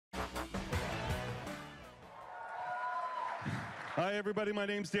Hi, everybody. My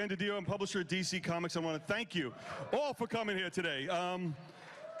name's Dan DiDio. I'm publisher at DC Comics. I want to thank you all for coming here today.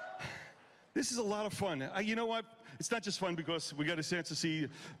 This is a lot of fun. You know what? It's not just fun because we got a chance to see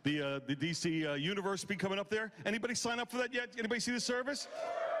the DC universe be coming up there. Anybody sign up for that yet? Anybody see the service?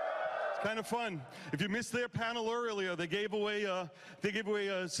 It's kind of fun. If you missed their panel earlier, they gave away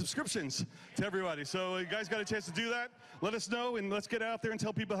subscriptions to everybody. So you guys got a chance to do that. Let us know, and let's get out there and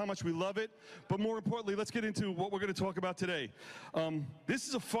tell people how much we love it. But more importantly, let's get into what we're going to talk about today. This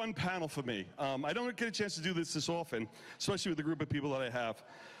is a fun panel for me. I don't get a chance to do this often, especially with the group of people that I have.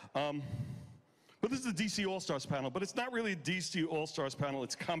 But this is the DC All-Stars panel, but it's not really a DC All-Stars panel,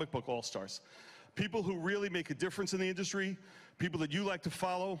 it's comic book All-Stars. People who really make a difference in the industry, people that you like to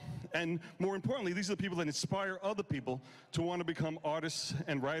follow, and more importantly, these are the people that inspire other people to want to become artists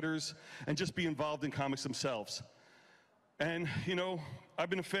and writers and just be involved in comics themselves. And, you know, I've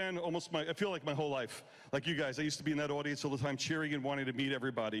been a fan I feel like my whole life. Like you guys, I used to be in that audience all the time cheering and wanting to meet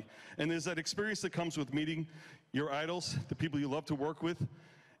everybody. And there's that experience that comes with meeting your idols, the people you love to work with,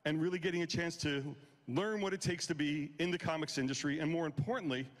 and really getting a chance to learn what it takes to be in the comics industry, and more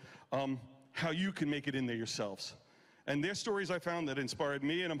importantly, how you can make it in there yourselves. And their stories I found that inspired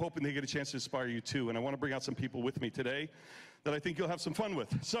me, and I'm hoping they get a chance to inspire you too. And I want to bring out some people with me today that I think you'll have some fun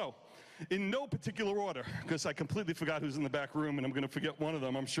with. So, in no particular order, because I completely forgot who's in the back room, and I'm going to forget one of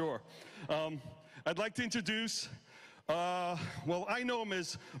them, I'm sure. I'd like to introduce, well, I know him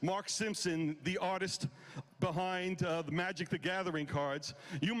as Mark Simpson, the artist behind the Magic the Gathering cards.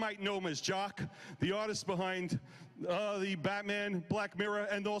 You might know him as Jock, the artist behind the Batman, Black Mirror,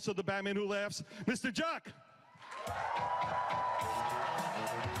 and also the Batman Who Laughs, Mr. Jock.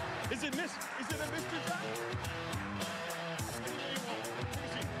 Is it a Mr. Jock?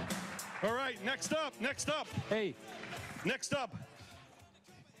 All right, next up. Hey. Next up.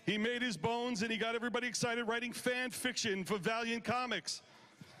 He made his bones and he got everybody excited writing fan fiction for Valiant Comics.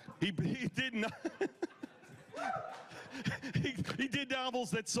 He did not. he did novels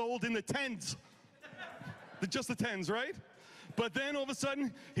that sold in the tens. Just the tens, right? But then all of a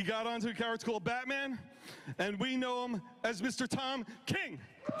sudden, he got onto a character called Batman, and we know him as Mr. Tom King.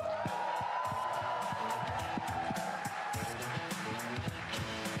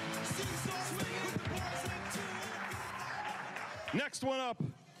 Next one up.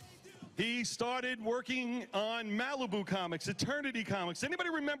 He started working on Malibu Comics, Eternity Comics. Anybody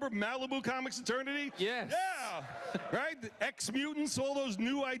remember Malibu Comics, Eternity? Yes. Yeah, right? X-Mutants, all those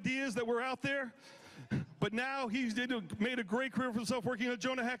new ideas that were out there. But now he's made a great career for himself working on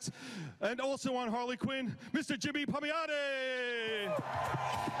Jonah Hex and also on Harley Quinn, Mr. Jimmy Palmiotti.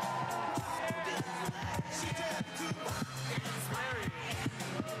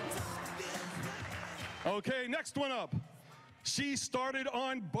 Okay, next one up. She started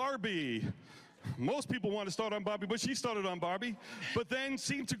on Barbie. Most people want to start on Barbie, but she started on Barbie, but then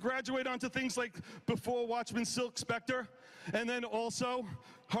seemed to graduate onto things like Before Watchmen, Silk Spectre, and then also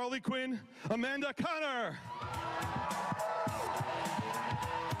Harley Quinn, Amanda Conner.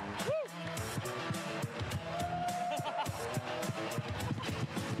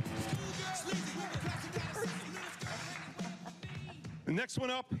 The next one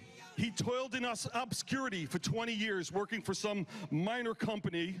up. He toiled in obscurity for 20 years, working for some minor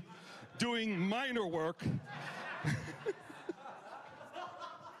company, doing minor work.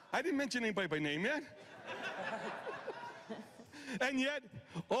 I didn't mention anybody by name yet. And yet,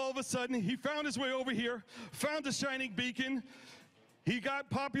 all of a sudden, he found his way over here, found a shining beacon. He got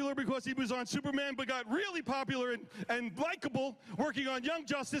popular because he was on Superman, but got really popular and likable working on Young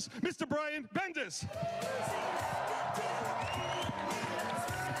Justice, Mr. Michael Bendis.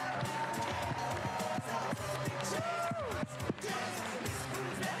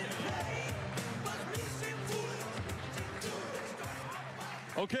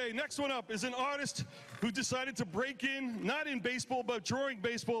 Okay, next one up is an artist who decided to break in, not in baseball, but drawing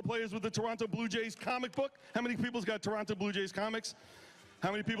baseball players with the Toronto Blue Jays comic book. How many people's got Toronto Blue Jays comics?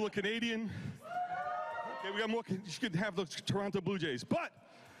 How many people are Canadian? Okay, we got more. You should have the Toronto Blue Jays. But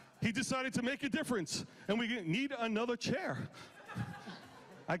he decided to make a difference, and we need another chair.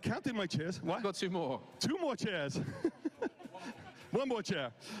 I counted my chairs. What? I've got two more. Two more chairs. One more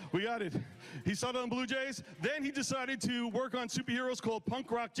chair. We got it. He started on Blue Jays. Then he decided to work on superheroes called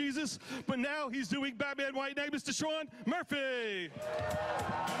Punk Rock Jesus. But now he's doing Batman White Knight, Mr. Sean Murphy.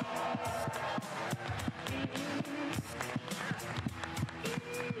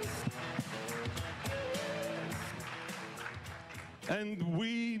 And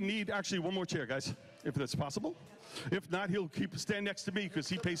we need actually one more chair, guys, if that's possible. If not, he'll stand next to me because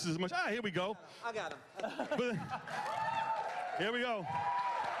he paces as much. Ah, here we go. I got him. Here we go.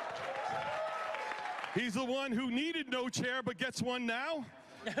 He's the one who needed no chair but gets one now.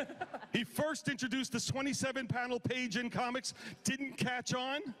 He first introduced this 27-panel page in comics, didn't catch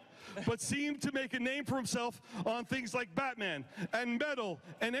on, but seemed to make a name for himself on things like Batman and Metal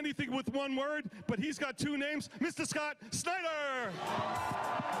and anything with one word, but he's got two names, Mr. Scott Snyder!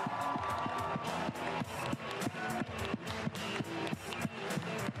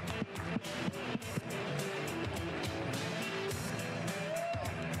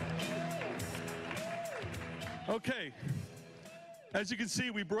 Okay, as you can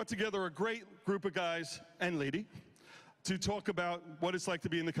see, we brought together a great group of guys and lady to talk about what it's like to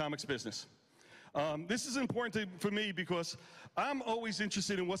be in the comics business. This is important for me because I'm always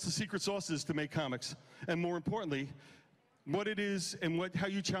interested in what's the secret sauce is to make comics, and more importantly, what it is and how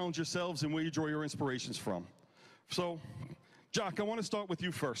you challenge yourselves and where you draw your inspirations from. So, Jock, I want to start with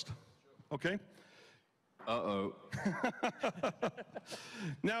you first, okay? Uh-oh.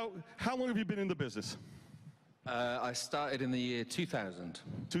 Now, how long have you been in the business? I started in the year 2000.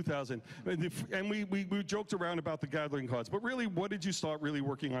 2000. And we joked around about the Gathering cards, but really, what did you start really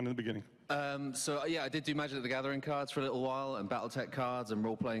working on in the beginning? So, yeah, I did do Magic the Gathering cards for a little while, and Battletech cards, and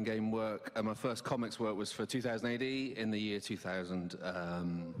role-playing game work. And my first comics work was for 2000 AD in the year 2000.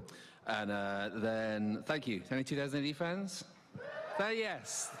 Then, thank you. Any 2000 AD fans?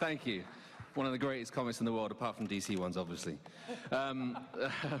 Yes, thank you. One of the greatest comics in the world, apart from DC ones, obviously.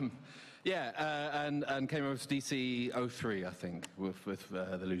 Yeah, and came over to DC 03, I think, with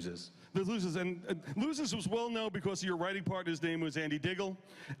the Losers. The Losers, and Losers was well known because your writing partner's name was Andy Diggle,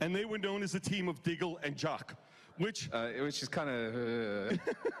 and they were known as the team of Diggle and Jock, which is kind of...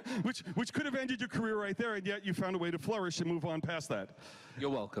 which could have ended your career right there, and yet you found a way to flourish and move on past that.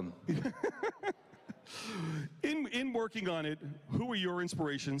 You're welcome. In working on it, who were your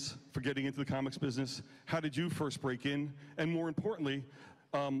inspirations for getting into the comics business? How did you first break in? And more importantly,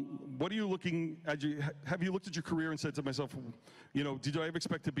 what are you looking at? Have you looked at your career and said to myself, you know, did I ever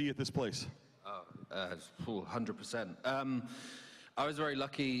expect to be at this place? 100%. I was very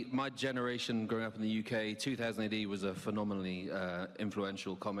lucky. My generation growing up in the UK, 2000 AD was a phenomenally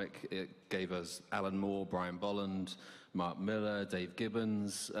influential comic. It gave us Alan Moore, Brian Bolland, Mark Miller, Dave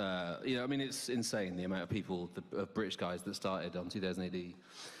Gibbons. You know, I mean, it's insane the amount of people, the British guys that started on 2000 AD.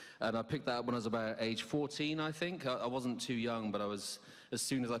 And I picked that up when I was about age 14, I think. I wasn't too young, but as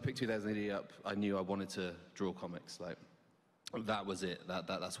soon as I picked 2000 AD up, I knew I wanted to draw comics. Like, that was it.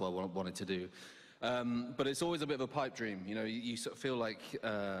 That's what I wanted to do. But it's always a bit of a pipe dream. You know, you sort of feel like,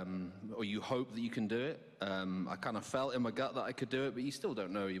 or you hope that you can do it. I kind of felt in my gut that I could do it, but you still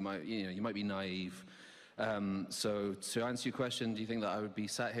don't know. You might be naive. So to answer your question, do you think that I would be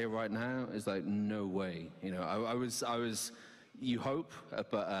sat here right now? It's like, no way. You know, I was. You hope,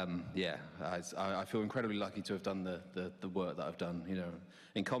 but yeah, I feel incredibly lucky to have done the work that I've done. You know,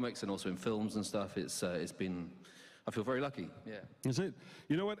 in comics and also in films and stuff. It's been. I feel very lucky. Yeah. Is it?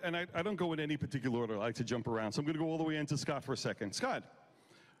 You know what? And I don't go in any particular order. I like to jump around. So I'm going to go all the way into Scott for a second. Scott,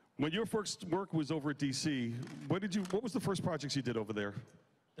 when your first work was over at DC, what was the first projects you did over there?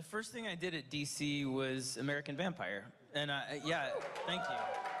 The first thing I did at DC was American Vampire, and yeah, thank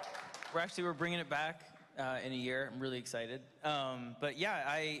you. We're bringing it back in a year. I'm really excited. But yeah,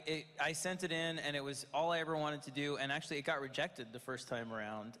 I sent it in, and it was all I ever wanted to do, and actually it got rejected the first time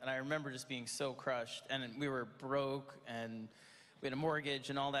around, and I remember just being so crushed, and we were broke, and we had a mortgage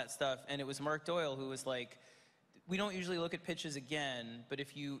and all that stuff, and it was Mark Doyle who was like, we don't usually look at pitches again, but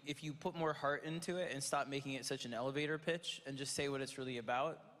if you put more heart into it and stop making it such an elevator pitch and just say what it's really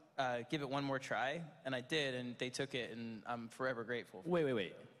about, give it one more try. And I did, and they took it, and I'm forever grateful.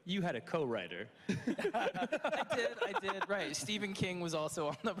 Wait. You had a co-writer. I did, right. Stephen King was also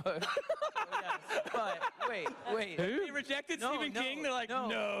on the book. Yes. But wait. Who? They rejected Stephen King? They're like,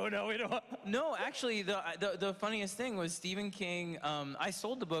 no, we don't. No, actually, the funniest thing was Stephen King, I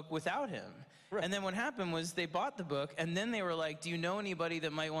sold the book without him. Right. And then what happened was they bought the book, and then they were like, do you know anybody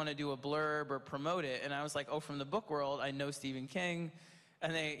that might want to do a blurb or promote it? And I was like, oh, from the book world, I know Stephen King.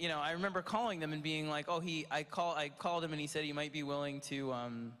 And they, you know, I remember calling them and being like, oh, I called him and he said he might be willing to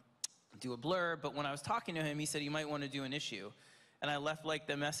do a blurb, but when I was talking to him, he said he might want to do an issue. And I left like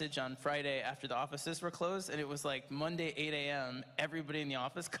the message on Friday after the offices were closed, and it was like Monday, 8 a.m., everybody in the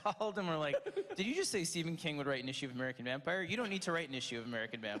office called and were like, did you just say Stephen King would write an issue of American Vampire? You don't need to write an issue of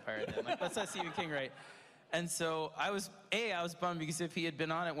American Vampire then. Like, let's let Stephen King write. And so I was bummed because if he had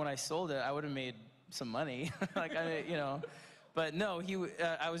been on it when I sold it, I would have made some money. Like, you know. But no,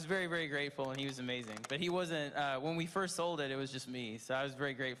 I was very, very grateful, and he was amazing. But he wasn't, when we first sold it, it was just me. So I was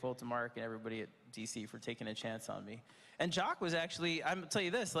very grateful to Mark and everybody at DC for taking a chance on me. And Jock was actually, I'm gonna tell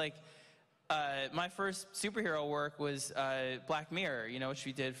you this, like, my first superhero work was Black Mirror, you know, which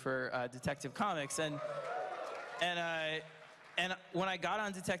we did for Detective Comics. And when I got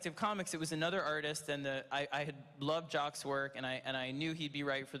on Detective Comics, it was another artist, and I had loved Jock's work, and I knew he'd be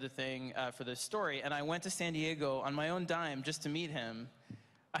right for the thing, for the story. And I went to San Diego on my own dime just to meet him,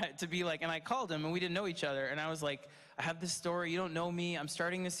 to be like, and I called him, and we didn't know each other. And I was like, I have this story, you don't know me, I'm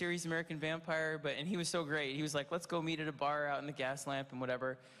starting the series American Vampire, and he was so great. He was like, let's go meet at a bar out in the gas lamp and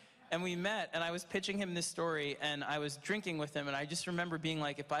whatever. And we met, and I was pitching him this story, and I was drinking with him, and I just remember being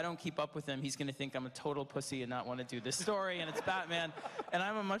like, if I don't keep up with him, he's gonna think I'm a total pussy and not want to do this story, and it's Batman, and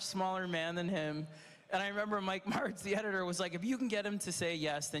I'm a much smaller man than him. And I remember Mike Martz, the editor, was like, if you can get him to say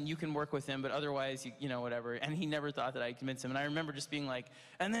yes, then you can work with him, but otherwise, you know, whatever. And he never thought that I'd convince him. And I remember just being like,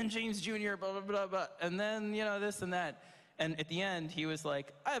 and then James Jr., blah, blah, blah, blah, and then, you know, this and that. And at the end, he was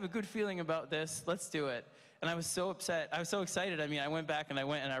like, I have a good feeling about this, let's do it. And I was so upset. I was so excited. I mean, I went back and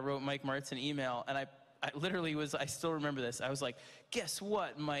I wrote Mike Martz an email, and I literally was, I still remember this. I was like, guess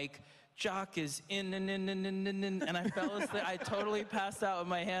what, Mike? Jock is in, and I fell asleep. I totally passed out with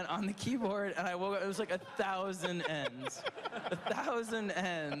my hand on the keyboard, and I woke up. It was like 1,000 ends. 1,000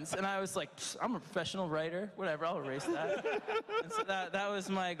 ends. And I was like, I'm a professional writer. Whatever, I'll erase that. And so that was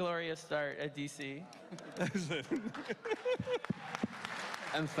my glorious start at DC.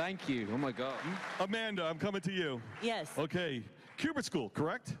 And thank you. Oh, my God. Amanda, I'm coming to you. Yes. Okay. Kubert School,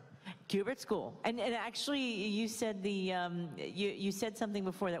 correct? Kubert School. And actually, you said you said something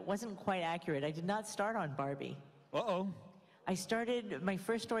before that wasn't quite accurate. I did not start on Barbie. Uh-oh. I started, my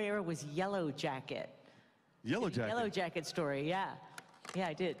first story ever was Yellow Jacket. Yellow Jacket? Yellow Jacket story, yeah. Yeah,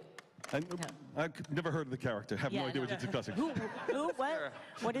 I did. I've never heard of the character. Have no idea what you're discussing. Who? What?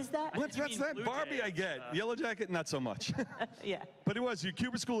 What is that? That's that Barbie I get. Yellow Jacket, not so much. Yeah. But it was your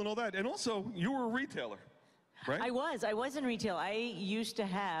Kubert School and all that. And also, you were a retailer, right? I was in retail. I used to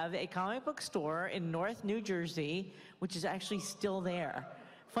have a comic book store in North New Jersey, which is actually still there.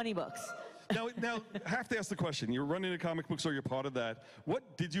 Funny Books. Now, I have to ask the question. You're running a comic book store, you're part of that.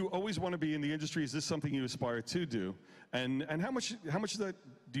 What did you always want to be in the industry? Is this something you aspire to do? And how much of that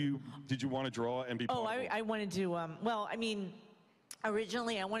did you want to draw and be part of? I wanted to, well, I mean,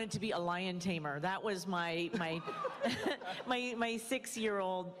 originally I wanted to be a lion tamer. That was my my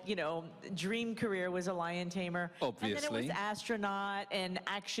 6-year-old, you know, dream career was a lion tamer. Obviously. And then it was astronaut and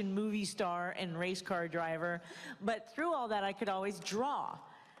action movie star and race car driver. But through all that, I could always draw.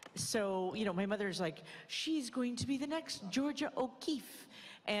 So, you know, my mother's like, she's going to be the next Georgia O'Keeffe.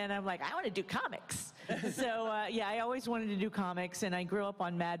 And I'm like, I want to do comics. So, yeah, I always wanted to do comics. And I grew up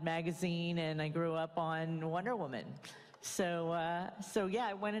on Mad Magazine, and I grew up on Wonder Woman. So yeah,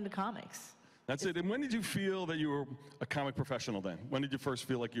 I went into comics. That's it. And when did you feel that you were a comic professional then? When did you first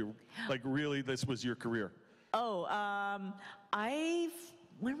feel like you, like really this was your career? Oh,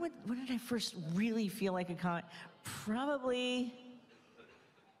 when did I first really feel like a comic? Probably,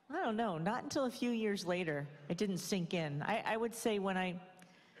 I don't know, not until a few years later. It didn't sink in. I would say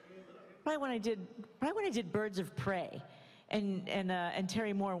probably when I did Birds of Prey, and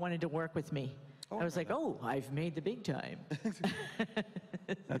Terry Moore wanted to work with me. I was like, oh, I've made the big time.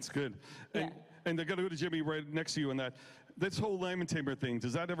 That's good. Yeah. And I got to go to Jimmy right next to you on that. This whole lion tamer thing,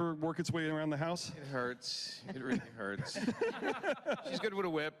 does that ever work its way around the house? It hurts. It really hurts. She's good with a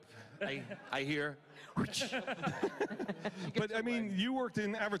whip, I hear. But I mean, you worked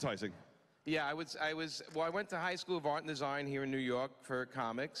in advertising. Yeah, I went to High School of Art and Design here in New York for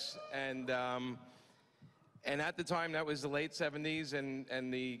comics, and at the time, that was the late 70s,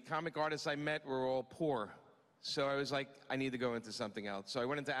 and the comic artists I met were all poor. So I was like, I need to go into something else. So I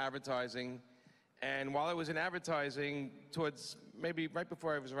went into advertising, and while I was in advertising, towards maybe right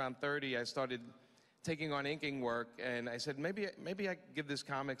before I was around 30, I started taking on inking work, and I said, maybe I could give this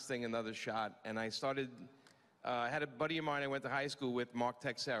comics thing another shot. And I started, I had a buddy of mine I went to high school with, Mark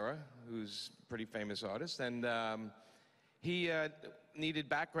Texera, who's a pretty famous artist, and he needed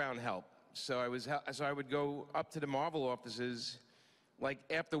background help. So I would go up to the Marvel offices, like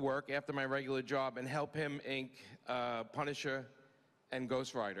after work, after my regular job, and help him ink Punisher and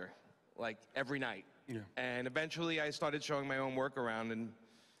Ghost Rider, like every night. Yeah. And eventually I started showing my own work around, and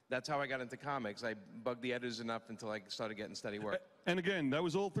that's how I got into comics. I bugged the editors enough until I started getting steady work. And again, that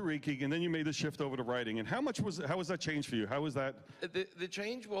was all through inking, and then you made the shift over to writing. And how was that change for you? How was that? The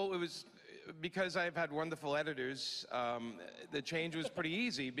change, well, it was, because I've had wonderful editors, the change was pretty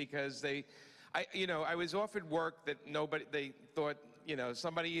easy because I was offered work that they thought,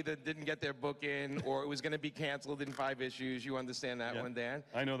 somebody either didn't get their book in or it was going to be canceled in 5 issues. You understand that one, Dan?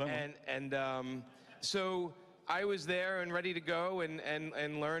 I know that one. And so I was there and ready to go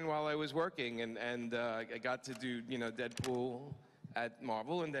and learn while I was working. And I got to do, Deadpool at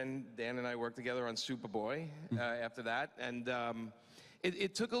Marvel, and then Dan and I worked together on Superboy after that. And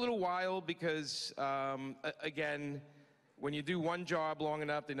it took a little while because, again, when you do one job long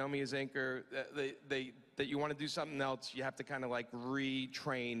enough, they know me as inker, that you want to do something else, you have to kind of like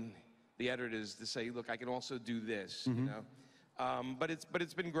retrain the editors to say, look, I can also do this, you know? But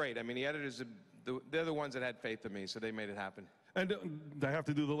it's been great. I mean, the editors, they're the ones that had faith in me, so they made it happen. And I have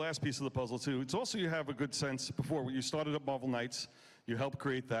to do the last piece of the puzzle, too. It's also you have a good sense before. You started up Marvel Knights. You helped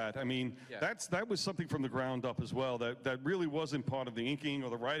create that. I mean, that was something from the ground up as well, that really wasn't part of the inking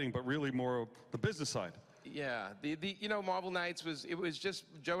or the writing, but really more the business side. Yeah, you know, Marvel Knights was just,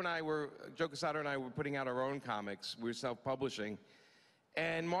 Joe Quesada and I were putting out our own comics. We were self-publishing.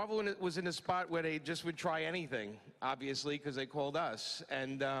 And Marvel was in a spot where they just would try anything, obviously, because they called us.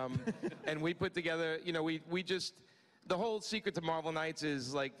 And, and we put together, you know, we just, the whole secret to Marvel Knights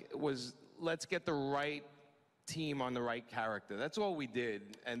was let's get the right team on the right character. That's all we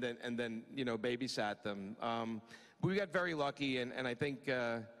did, and then you know, babysat them. We got very lucky, and I think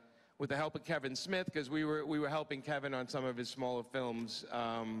with the help of Kevin Smith, because we were helping Kevin on some of his smaller films.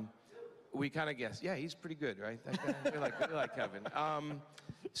 We kind of guessed, yeah, he's pretty good, right? That guy? we like Kevin.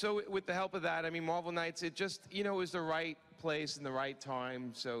 So with the help of that, I mean, Marvel Knights, it just, you know, was the right place and the right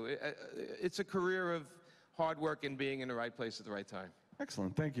time. So it's a career of hard work and being in the right place at the right time.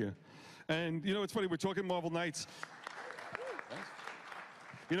 Excellent, thank you. And you know, it's funny, we're talking Marvel Knights.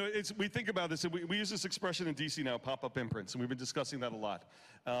 You know, we think about this, and we use this expression in DC now, pop-up imprints, and we've been discussing that a lot.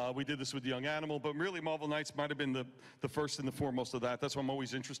 We did this with Young Animal, but really Marvel Knights might have been the first and the foremost of that. That's why I'm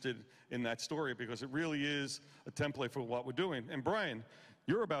always interested in that story, because it really is a template for what we're doing. And Brian,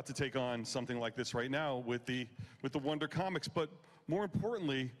 you're about to take on something like this right now with the Wonder Comics, but more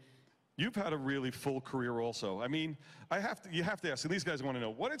importantly, you've had a really full career also. I mean, you have to ask, and these guys want to know,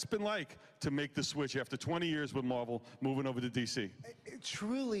 what it's been like to make the switch after 20 years with Marvel, moving over to DC. It's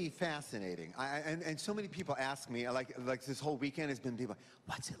truly fascinating. And so many people ask me, like this whole weekend has been people,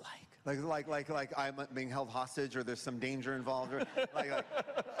 what's it like? Like I'm being held hostage, or there's some danger involved. Or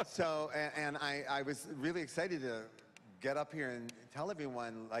so, and I was really excited to get up here and tell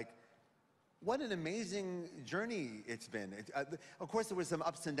everyone, like, what an amazing journey it's been. Of course, there were some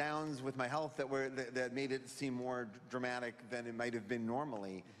ups and downs with my health that made it seem more dramatic than it might have been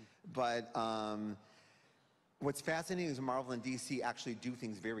normally. But what's fascinating is Marvel and DC actually do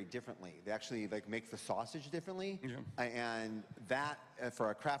things very differently. They actually like make the sausage differently. Yeah. And that,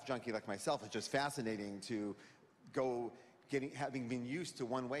 for a craft junkie like myself, is just fascinating to go having been used to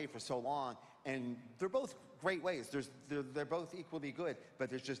one way for so long. And they're both great ways. They're both equally good, but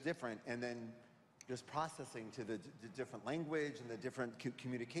they're just different. And then just processing to the different language and the different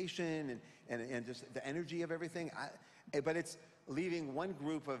communication and just the energy of everything. But it's leaving one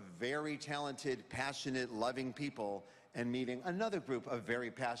group of very talented, passionate, loving people and meeting another group of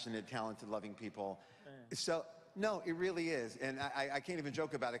very passionate, talented, loving people. So, no, it really is. And I can't even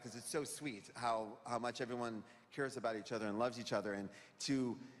joke about it because it's so sweet how much everyone cares about each other and loves each other. And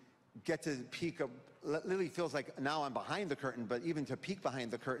to get to peek, literally feels like now I'm behind the curtain, but even to peek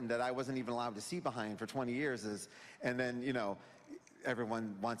behind the curtain that I wasn't even allowed to see behind for 20 years is, and then, you know,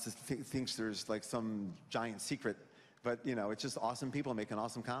 everyone thinks there's like some giant secret, but, you know, it's just awesome people making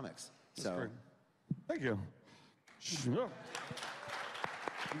awesome comics. That's great. Thank you. Sure.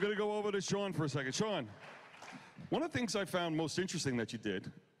 I'm going to go over to Sean for a second. Sean, one of the things I found most interesting that you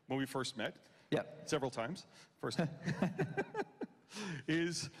did when we first met, several times, first time,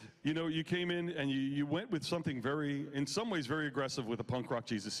 is, you know, you came in and you went with something very, in some ways, very aggressive with the Punk Rock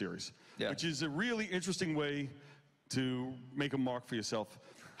Jesus series, which is a really interesting way to make a mark for yourself.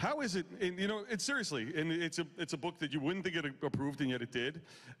 How is it, and, you know, it's seriously, and it's a book that you wouldn't think it approved, and yet it did,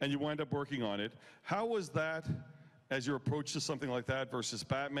 and you wind up working on it. How was that as your approach to something like that versus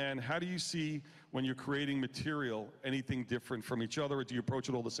Batman? How do you see, when you're creating material, anything different from each other, or do you approach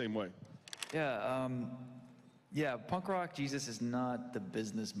it all the same way? Yeah, Punk Rock Jesus is not the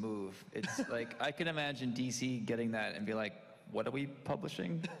business move. It's like, I can imagine DC getting that and be like, what are we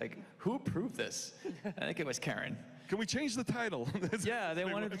publishing? Like, who approved this? I think it was Karen. Can we change the title? Yeah, they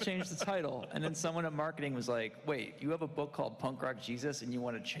wanted to change the title. And then someone at marketing was like, wait, you have a book called Punk Rock Jesus and you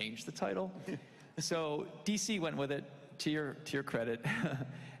want to change the title? So DC went with it, to your credit.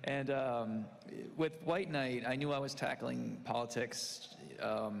 And with White Knight, I knew I was tackling politics.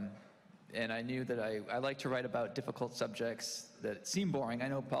 And I knew that I like to write about difficult subjects that seem boring. I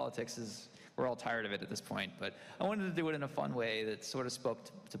know politics is, we're all tired of it at this point, but I wanted to do it in a fun way that sort of spoke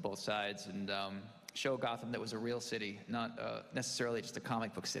to both sides and show Gotham that was a real city, not necessarily just a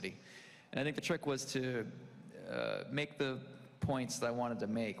comic book city. And I think the trick was to make the points that I wanted to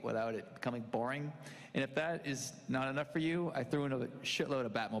make without it becoming boring. And if that is not enough for you, I threw in a shitload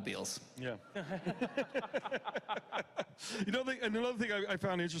of Batmobiles. Yeah. You know, another thing I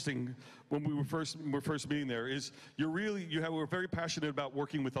found interesting when we were first meeting there is we're very passionate about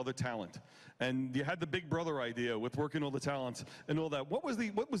working with other talent, and you had the Big Brother idea with working all the talent and all that. What was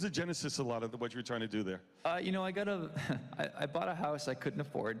the genesis of a lot of what you were trying to do there? You know, I bought a house I couldn't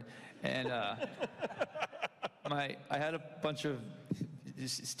afford, and I had a bunch of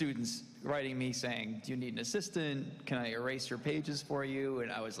students writing me saying, do you need an assistant? Can I erase your pages for you?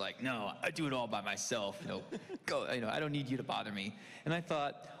 And I was like, no, I do it all by myself. I don't need you to bother me. And I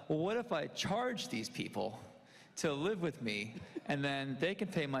thought, well, what if I charge these people to live with me, and then they can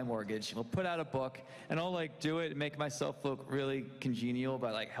pay my mortgage, we'll put out a book, and I'll like do it and make myself look really congenial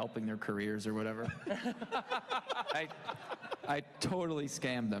by like helping their careers or whatever. I totally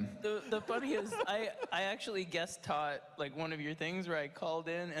scammed them. The funny is, I actually guest taught like one of your things where I called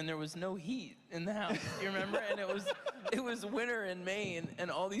in and there was no heat in the house. You remember? And it was winter in Maine, and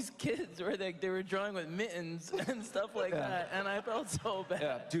all these kids were they were drawing with mittens and stuff like that, and I felt so bad.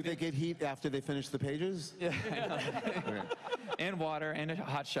 Yeah. Do they get heat after they finish the pages? Yeah. And water and a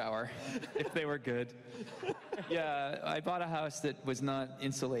hot shower, if they were good. Yeah, I bought a house that was not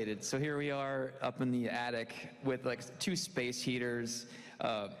insulated, so here we are up in the attic with like 2 space heaters.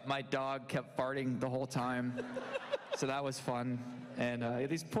 My dog kept farting the whole time, so that was fun. And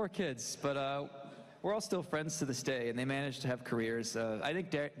these poor kids, but we're all still friends to this day, and they managed to have careers. I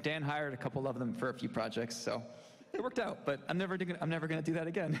think Dan hired a couple of them for a few projects, so it worked out. But I'm never gonna do that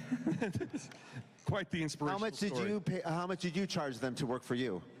again. Quite the inspirational story. How much did you charge them to work for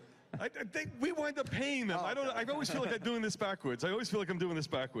you? I think we wind up paying them. I always feel like I'm doing this backwards. I always feel like I'm doing this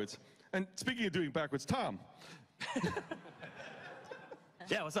backwards. And speaking of doing backwards, Tom.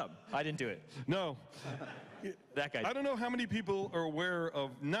 Yeah, what's up? I didn't do it. No. That guy. I don't know how many people are aware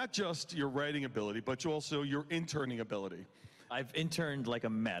of not just your writing ability, but also your interning ability. I've interned like a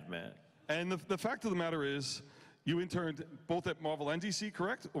madman. And the fact of the matter is, you interned both at Marvel and DC,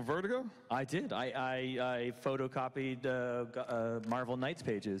 correct? Or Vertigo? I did. I photocopied Marvel Knights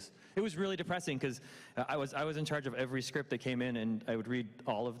pages. It was really depressing because I was in charge of every script that came in, and I would read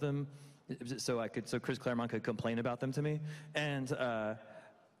all of them, so Chris Claremont could complain about them to me. And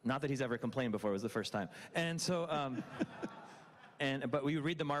not that he's ever complained before. It was the first time. And so. But we would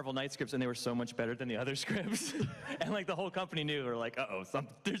read the Marvel Knight scripts, and they were so much better than the other scripts. And like the whole company knew, we were like, uh-oh,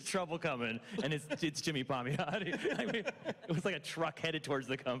 there's trouble coming, and it's Jimmy Palmiotti. I mean, it was like a truck headed towards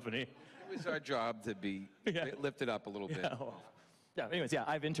the company. It was our job to be lifted up a little bit. Yeah, anyways, yeah,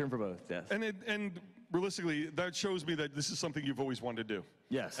 I've interned for both, yes. And realistically, that shows me that this is something you've always wanted to do.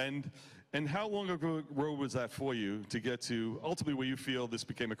 Yes. And how long ago was that for you to get to ultimately where you feel this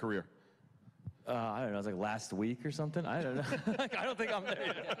became a career? I don't know, it was like last week or something. I don't know. I don't think I'm there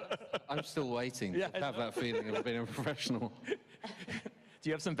yet. I'm still waiting to have that feeling of being a professional. Do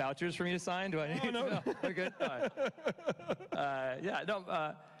you have some vouchers for me to sign? Do I need no. We're good? All right.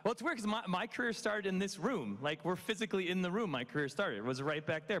 Well, it's weird because my career started in this room. Like, we're physically in the room my career started. It was right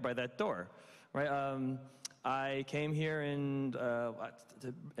back there by that door. Right? I came here in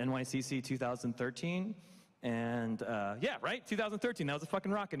NYCC 2013. And, 2013, that was a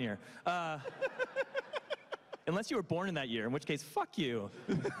fucking rockin' year. Unless you were born in that year, in which case, fuck you.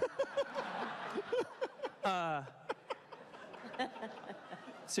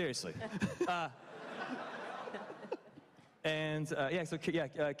 Seriously.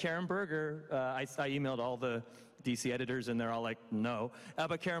 Karen Berger, I emailed all the DC editors, and they're all like, no.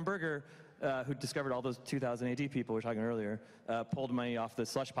 But Karen Berger, who discovered all those 2000 AD people we were talking earlier, pulled me off the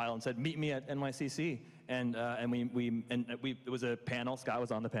slush pile and said, meet me at NYCC. And it was a panel. Scott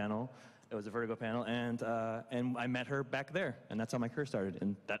was on the panel. It was a Vertigo panel, and I met her back there, and that's how my career started,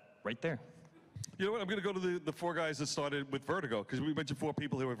 and that right there. You know what? I'm going to go to the 4 guys that started with Vertigo, because we mentioned 4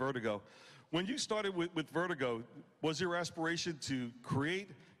 people who were Vertigo. When you started with Vertigo, was your aspiration to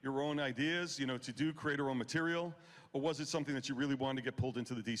create your own ideas, to create your own material, or was it something that you really wanted to get pulled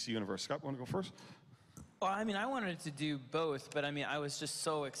into the DC universe? Scott, want to go first? Well, I mean, I wanted to do both, but I mean, I was just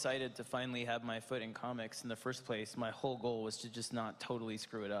so excited to finally have my foot in comics in the first place. My whole goal was to just not totally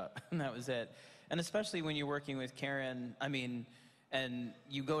screw it up, and that was it. And especially when you're working with Karen, I mean, and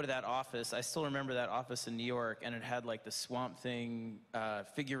you go to that office, I still remember that office in New York, and it had like the Swamp Thing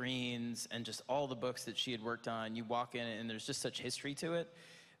figurines and just all the books that she had worked on. You walk in, and there's just such history to it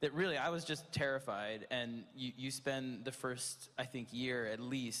that really I was just terrified, and you spend the first, I think, year at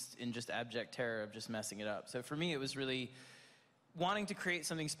least in just abject terror of just messing it up. So for me, it was really wanting to create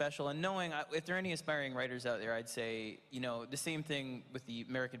something special and knowing, if there are any aspiring writers out there, I'd say, the same thing with the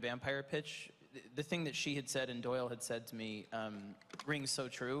American Vampire pitch. the thing that she had said and Doyle had said to me rings so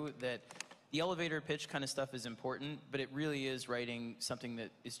true, that the elevator pitch kind of stuff is important, but it really is writing something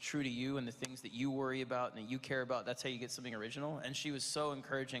that is true to you and the things that you worry about and that you care about. That's how you get something original. And she was so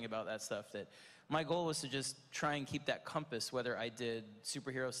encouraging about that stuff that my goal was to just try and keep that compass, whether I did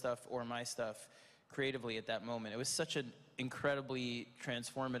superhero stuff or my stuff creatively at that moment. It was such an incredibly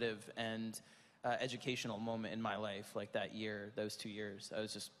transformative and educational moment in my life, like that year, those 2 years. I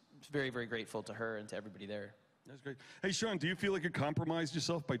was just very, very grateful to her and to everybody there. That's great. Hey, Sean, do you feel like you compromised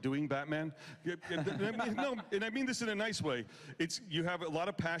yourself by doing Batman? No, and I mean this in a nice way. You have a lot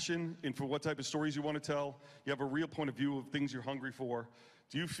of passion for what type of stories you want to tell. You have a real point of view of things you're hungry for.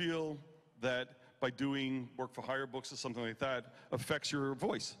 Do you feel that by doing work-for-hire books or something like that affects your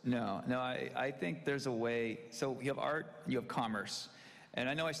voice? No, I think there's a way. So you have art, you have commerce. And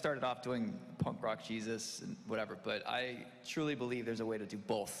I know I started off doing punk rock Jesus and whatever, but I truly believe there's a way to do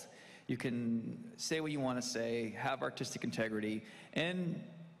both. You can say what you want to say, have artistic integrity, and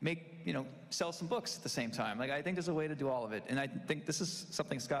sell some books at the same time. Like, I think there's a way to do all of it. And I think this is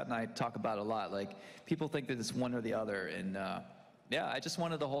something Scott and I talk about a lot. Like, people think that it's one or the other. And yeah, I just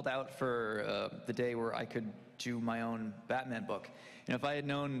wanted to hold out for the day where I could do my own Batman book. And if I had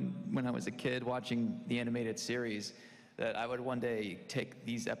known when I was a kid watching the animated series that I would one day take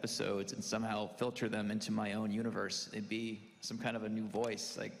these episodes and somehow filter them into my own universe, it'd be some kind of a new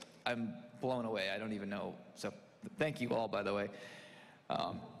voice. Like, I'm blown away. I don't even know. So thank you all, by the way.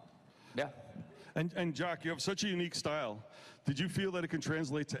 Yeah. And Jock, you have such a unique style. Did you feel that it can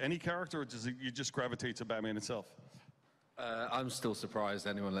translate to any character, or you just gravitate to Batman itself? I'm still surprised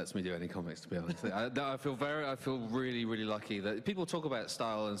anyone lets me do any comics, to be honest. I feel really, really lucky that people talk about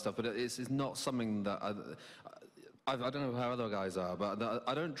style and stuff, but it's not something that I don't know how other guys are, but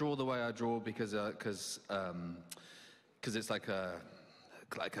I don't draw the way I draw because it's like a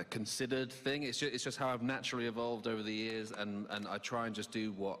considered thing. It's just how I've naturally evolved over the years, and I try and just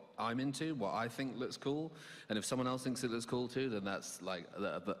do what I'm into, what I think looks cool, and if someone else thinks it looks cool too, then that's like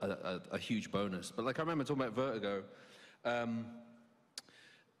a huge bonus. But like, I remember talking about Vertigo. I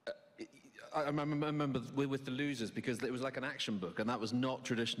remember with The Losers, because it was like an action book, and that was not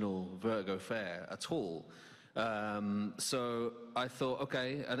traditional Vertigo fare at all. So I thought,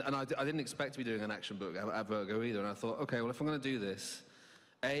 okay, and I didn't expect to be doing an action book at Vertigo either, and I thought, okay, well, if I'm going to do this,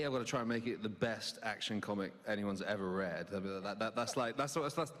 I've got to try and make it the best action comic anyone's ever read. That's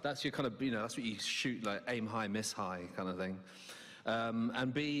your kind of, that's what you shoot, like aim high, miss high kind of thing.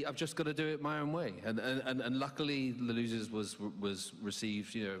 And B, I've just got to do it my own way. And luckily, The Losers was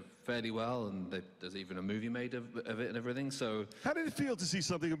received, fairly well, and there's even a movie made of it and everything. So how did it feel to see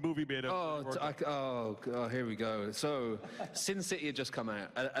a movie made of? Oh, here we go. So Sin City had just come out,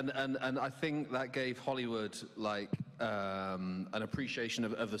 and I think that gave Hollywood like an appreciation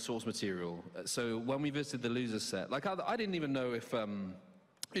of the source material. So when we visited the Losers set, like I didn't even know if I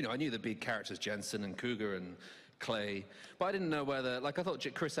knew the big characters, Jensen and Cougar and Clay, but I didn't know whether, like, I thought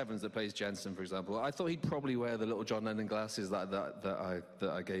Chris Evans that plays Jensen, for example, I thought he'd probably wear the little John Lennon glasses that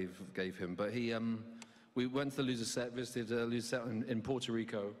I gave him. But we went to the Loser set, visited the Loser set in Puerto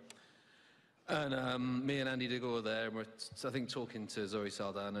Rico, and me and Andy Diggle were there, and we're, I think, talking to Zoe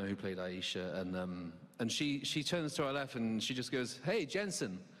Saldana, who played Aisha, and she turns to our left and she just goes, "Hey,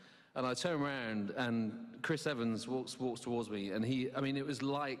 Jensen." And I turn around and Chris Evans walks towards me, and it was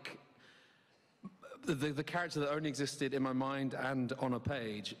like the character that only existed in my mind and on a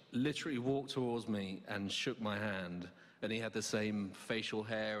page literally walked towards me and shook my hand, and he had the same facial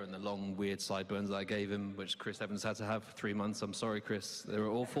hair and the long weird sideburns that I gave him, which Chris Evans had to have for 3 months. I'm sorry, Chris, they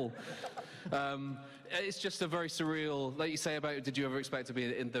were awful. It's just a very surreal, like you say about, did you ever expect to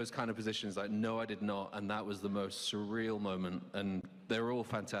be in those kind of positions? Like, no, I did not, and that was the most surreal moment, and they were all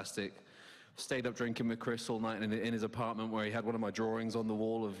fantastic. Stayed up drinking with Chris all night in his apartment, where he had one of my drawings on the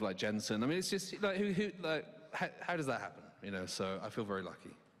wall of like Jensen. I mean, it's just like, how does that happen? So I feel very lucky.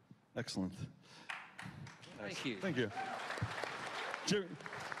 Excellent. Thank you. Thank you. Jimmy,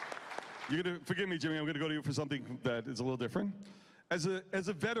 you're gonna forgive me, Jimmy. I'm gonna go to you for something that is a little different. As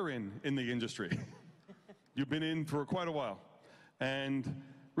a veteran in the industry, you've been in for quite a while, and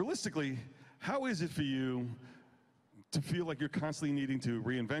realistically, how is it for you to feel like you're constantly needing to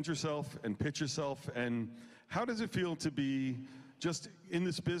reinvent yourself and pitch yourself? And how does it feel to be just in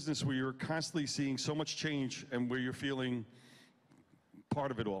this business where you're constantly seeing so much change and where you're feeling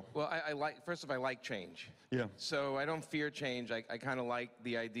part of it all? Well, first of all, I like change. Yeah. So I don't fear change. I kind of like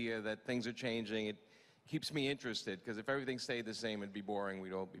the idea that things are changing. It keeps me interested, because if everything stayed the same, it'd be boring.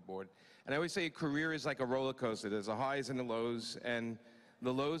 We'd all be bored. And I always say a career is like a roller coaster. There's the highs and the lows, and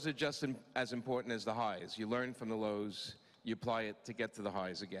the lows are just as important as the highs. You learn from the lows, you apply it to get to the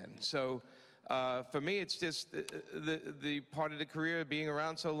highs again. So For me, it's just the part of the career, being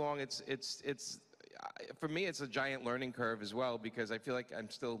around so long, for me, it's a giant learning curve as well, because I feel like I'm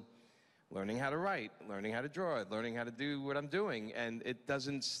still learning how to write, learning how to draw, learning how to do what I'm doing, and it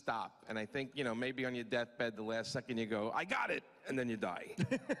doesn't stop. And I think, you know, maybe on your deathbed, the last second you go, I got it, and then you die,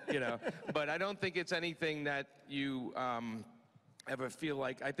 you know. But I don't think it's anything that you ever feel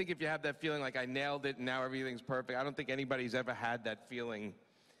like, I think if you have that feeling like I nailed it and now everything's perfect, I don't think anybody's ever had that feeling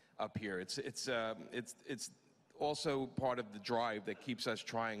up here. It's also part of the drive that keeps us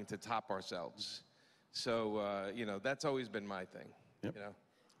trying to top ourselves. So, you know, that's always been my thing, you know.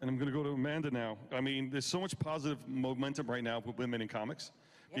 And I'm going to go to Amanda now. I mean, there's so much positive momentum right now with women in comics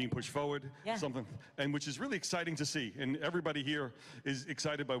being pushed forward, something, and which is really exciting to see. And everybody here is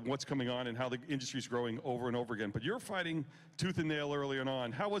excited by what's coming on and how the industry's growing over and over again. But you're fighting tooth and nail early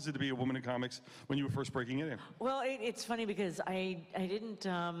on. How was it to be a woman in comics when you were first breaking in? Well, it's funny because I didn't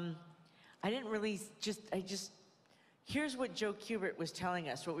really here's what Joe Kubert was telling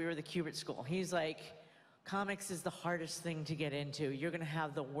us, what we were the Kubert School. He's like, comics is the hardest thing to get into. You're going to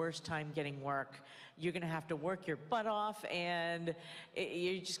have the worst time getting work. You're going to have to work your butt off, and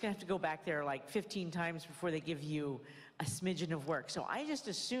you're just going to have to go back there like 15 times before they give you a smidgen of work. So I just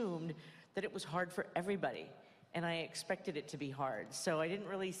assumed that it was hard for everybody, and I expected it to be hard. So I didn't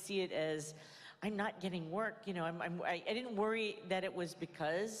really see it as, I'm not getting work. You know, I didn't worry that it was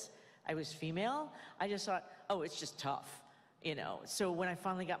because I was female. I just thought, oh, it's just tough. You know, so when I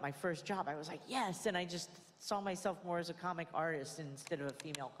finally got my first job, I was like, yes, and I just saw myself more as a comic artist instead of a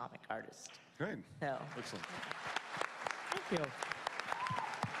female comic artist. Great. So. Excellent. Thank you.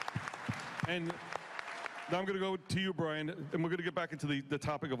 And now I'm going to go to you, Brian, and we're going to get back into the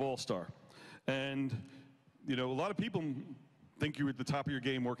topic of All-Star. And, you know, a lot of people think you're at the top of your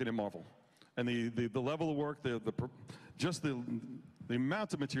game working at Marvel. And the level of work, just the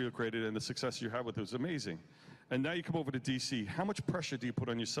amount of material created and the success you have with it is amazing. And now you come over to DC. How much pressure do you put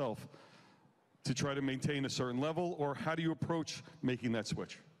on yourself to try to maintain a certain level, or how do you approach making that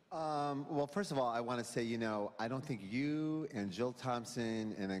switch? Well, first of all, I want to say, you know, I don't think you and Jill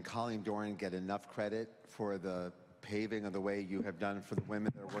Thompson and then Colleen Doran get enough credit for the paving of the way you have done for the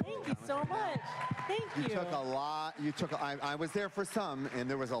women that are working. Thank you so much. Thank you. You took a lot. I was there for some, and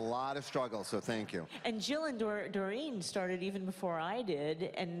there was a lot of struggle, so thank you. And Jill and Doreen started even before I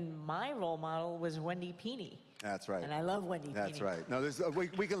did, and my role model was Wendy Peeney. That's right. And I love Wendy Peeney. That's right. No,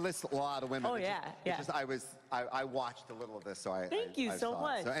 we can list a lot of women. Oh, yeah, yeah. Just, I watched a little of this, so I Thank you so saw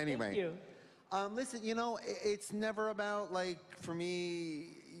much. It. So anyway. Thank you. Listen, you know, it's never about, like, for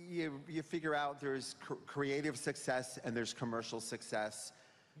me, you figure out there's creative success and there's commercial success,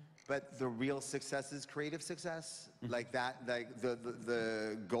 but the real success is creative success. Like that, like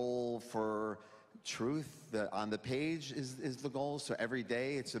the goal for truth on the page is the goal. So every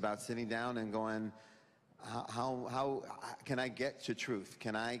day it's about sitting down and going, how can I get to truth?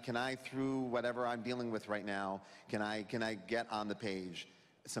 Can I through whatever I'm dealing with right now, can I get on the page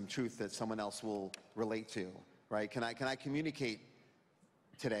some truth that someone else will relate to, right? Can I communicate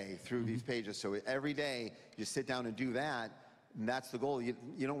today through these pages? So every day you sit down and do that, and that's the goal. You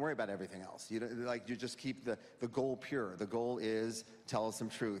don't worry about everything else. You just keep the goal pure. The goal is tell us some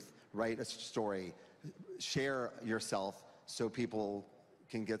truth, write a story, share yourself so people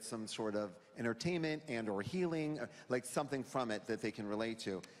can get some sort of entertainment and or healing, like something from it that they can relate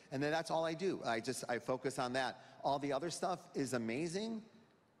to. And then that's all I do. I focus on that. All the other stuff is amazing,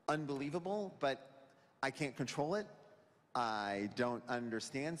 unbelievable, but I can't control it. I don't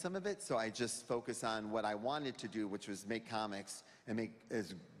understand some of it, so I just focus on what I wanted to do, which was make comics and make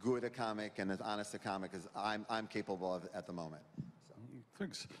as good a comic and as honest a comic as I'm capable of at the moment. So.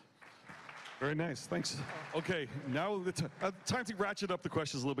 Thanks. Very nice, thanks. Okay, now time to ratchet up the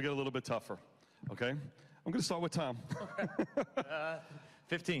questions a little bit, get a little bit tougher, okay? I'm gonna start with Tom.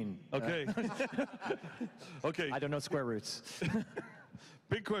 15. Okay. Okay. I don't know square roots.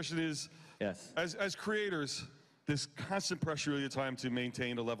 Big question is, yes. As creators, there's constant pressure all the time to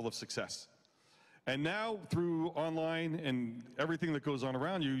maintain a level of success. And now through online and everything that goes on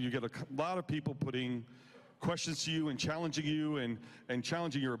around you, you get a lot of people putting questions to you and challenging you and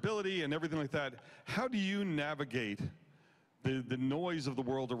challenging your ability and everything like that. How do you navigate the noise of the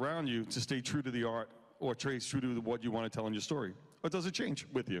world around you to stay true to the art or stay true to what you want to tell in your story? Or does it change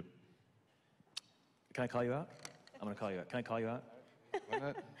with you? Can I call you out? I'm going to call you out. Can I call you out?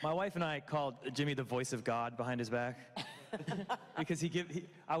 My wife and I called Jimmy the voice of God behind his back. Because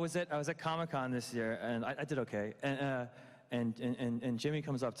I was at Comic-Con this year, and I did okay. And Jimmy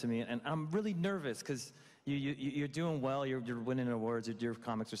comes up to me, and I'm really nervous because you're doing well, you're winning awards, your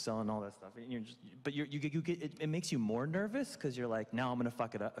comics are selling, all that stuff. And but you get, it makes you more nervous because you're like, now I'm gonna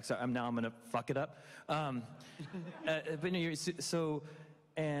fuck it up. Sorry, now I'm gonna fuck it up. But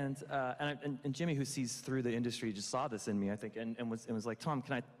and Jimmy, who sees through the industry, just saw this in me, I think, and was like, Tom,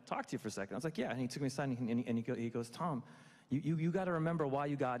 can I talk to you for a second? I was like, yeah. And he took me aside and he goes, Tom, you got to remember why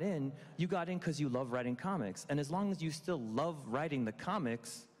you got in. You got in because you love writing comics, and as long as you still love writing the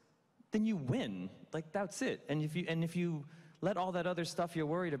comics, then you win. Like, that's it. And if you let all that other stuff you're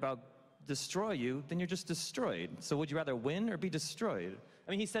worried about destroy you, then you're just destroyed. So would you rather win or be destroyed?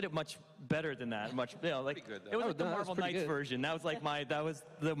 I mean, he said it much better than that. Much, you know, like good, it was like the that was Marvel pretty Knights good. version. That was like that was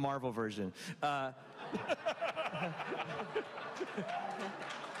the Marvel version.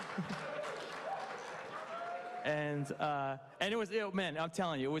 And it was, man, I'm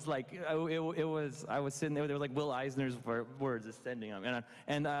telling you, it was like, I was sitting there, there were like Will Eisner's words ascending on me,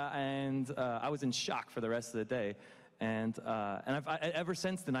 and I was in shock for the rest of the day. And ever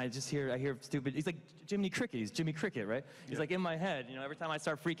since then, I hear stupid, he's like Jiminy Cricket, he's Jimmy Cricket, right? He's like in my head, you know, every time I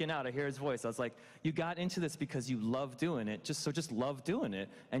start freaking out, I hear his voice. I was like, you got into this because you love doing it, just love doing it,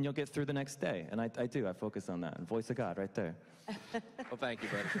 and you'll get through the next day. And I focus on that, and voice of God right there. Well, thank you,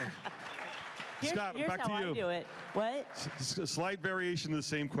 buddy. Scott, Here's back to how you. I do it. What? A slight variation of the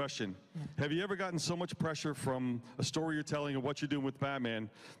same question. Have you ever gotten so much pressure from a story you're telling or what you're doing with Batman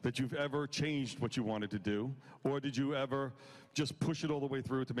that you've ever changed what you wanted to do? Or did you ever just push it all the way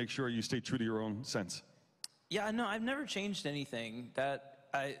through to make sure you stay true to your own sense? Yeah, no, I've never changed anything. That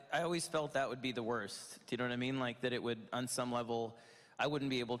I always felt that would be the worst. Do you know what I mean? Like that it would, on some level, I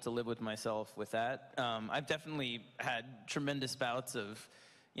wouldn't be able to live with myself with that. I've definitely had tremendous bouts of,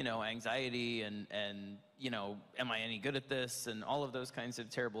 you know, anxiety and you know, am I any good at this? And all of those kinds of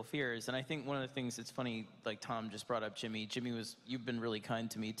terrible fears. And I think one of the things that's funny, like Tom just brought up Jimmy. Jimmy you've been really kind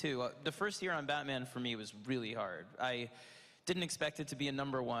to me too. The first year on Batman for me was really hard. I didn't expect it to be a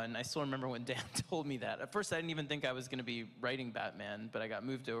 #1. I still remember when Dan told me that. At first I didn't even think I was gonna be writing Batman, but I got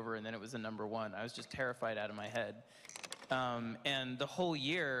moved over and then it was a #1. I was just terrified out of my head. And the whole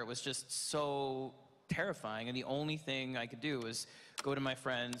year was just so terrifying, and the only thing I could do was go to my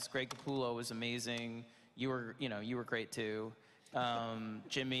friends. Greg Capullo was amazing. You were great too.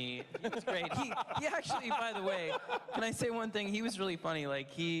 Jimmy, he was great. He actually, by the way, can I say one thing? He was really funny. Like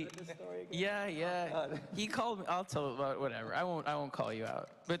he called me. I'll tell about whatever. I won't call you out.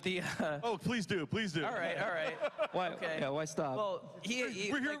 But the Oh, please do, please do. all right. Why? Okay. Yeah, why stop? Well,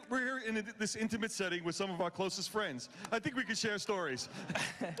 We're here in this intimate setting with some of our closest friends. I think we could share stories.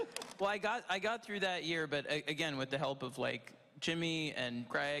 Well, I got through that year, but again, with the help of like Jimmy and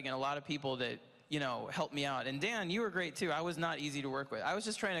Greg and a lot of people that, you know, helped me out. And Dan, you were great too. I was not easy to work with. I was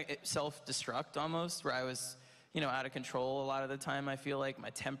just trying to self-destruct almost, where I was, you know, out of control a lot of the time. I feel like my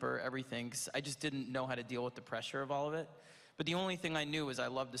temper, everything, 'cause I just didn't know how to deal with the pressure of all of it. But the only thing I knew was I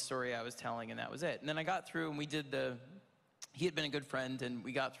loved the story I was telling, and that was it. And then I got through, and we did he had been a good friend, and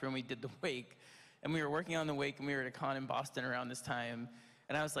we got through and we did the Wake. And we were working on the Wake, and we were at a con in Boston around this time.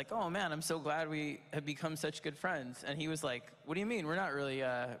 And I was like, oh man, I'm so glad we have become such good friends. And he was like, what do you mean? We're not really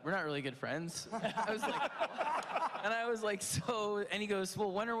good friends. I was like, so, and he goes,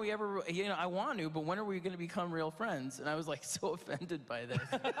 well, when are we ever, you know, I want to, but when are we going to become real friends? And I was like so offended by this.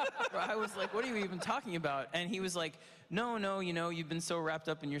 I was like, what are you even talking about? And he was like, no, you know, you've been so wrapped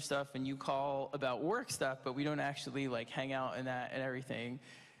up in your stuff and you call about work stuff, but we don't actually like hang out and that and everything.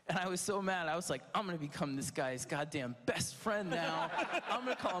 And I was so mad. I was like, I'm going to become this guy's goddamn best friend now. I'm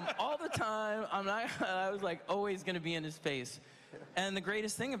going to call him all the time. I was like always going to be in his face. And the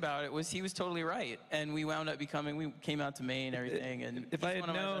greatest thing about it was he was totally right. And we wound up we came out to Maine and everything. And If I had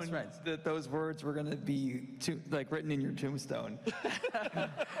known that those words were going to be written in your tombstone,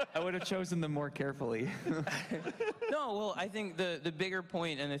 I would have chosen them more carefully. No, well, I think the bigger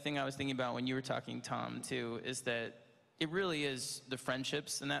point and the thing I was thinking about when you were talking, Tom, too, is that it really is the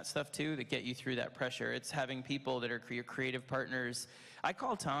friendships and that stuff too that get you through that pressure. It's having people that are your creative partners. I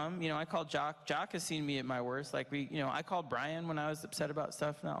call Tom, you know, I call Jock. Jock has seen me at my worst. Like I called Brian when I was upset about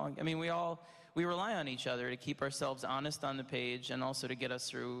stuff not long. I mean, we rely on each other to keep ourselves honest on the page and also to get us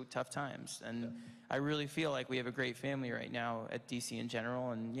through tough times. And I really feel like we have a great family right now at DC in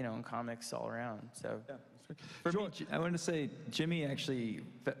general and, you know, in comics all around. So. Yeah. For me, I want to say Jimmy actually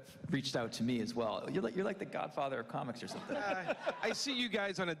reached out to me as well. You're like the godfather of comics or something. I see you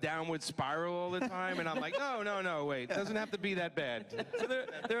guys on a downward spiral all the time, and I'm like, no, wait, it doesn't have to be that bad. So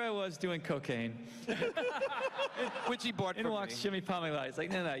there I was doing cocaine. Which he bought In from walks me. Jimmy Palmiotti. He's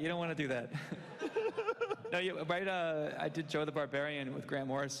like, no, you don't want to do that. No, right. I did Joe the Barbarian with Grant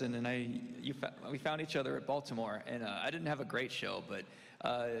Morrison, and we found each other at Baltimore, and I didn't have a great show, but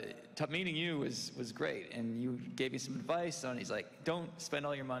meeting you was great, and you gave me some advice on. He's like, don't spend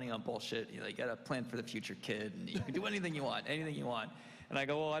all your money on bullshit. You got to plan for the future, kid, and you can do anything you want, anything you want. And I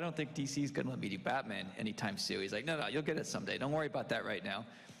go, well, I don't think DC's gonna let me do Batman anytime soon. He's like, no, you'll get it someday. Don't worry about that right now.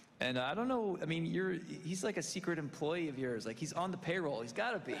 And I don't know, I mean, he's like a secret employee of yours. Like, he's on the payroll. He's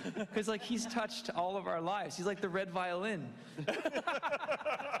gotta be. Because, like, he's touched all of our lives. He's like the red violin.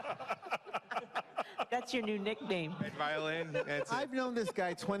 That's your new nickname. Red violin. That's it. I've known this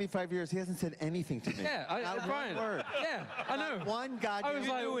guy 25 years. He hasn't said anything to me. Yeah, Not Brian. one word. Yeah, I know. Not one goddamn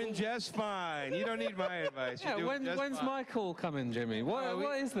You're doing just fine. You don't need my advice. Yeah, You're doing just when's fine. Michael coming, Jimmy?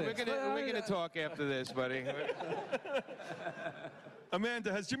 What is this? We're gonna talk after this, buddy.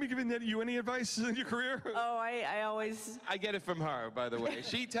 Amanda, has Jimmy given you any advice in your career? Oh, I always... I get it from her, by the way.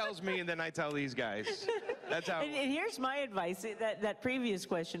 She tells me, and then I tell these guys. That's how. And here's my advice, that previous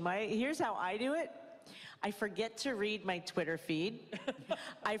question. Here's how I do it. I forget to read my Twitter feed.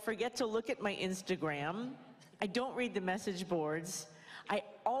 I forget to look at my Instagram. I don't read the message boards. I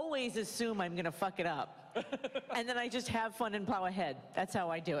always assume I'm gonna fuck it up. And then I just have fun and plow ahead. That's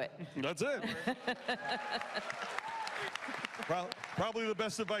how I do it. That's it. Probably the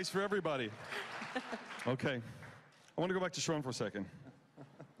best advice for everybody. Okay. I want to go back to Sharon for a second.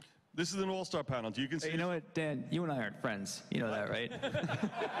 This is an all-star panel. You can see. Hey, you know what, Dan? You and I aren't friends. You know that, right?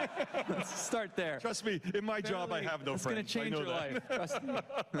 Let's start there. Trust me, in my job, I have no It's friends. gonna change I know your that. life. Trust me.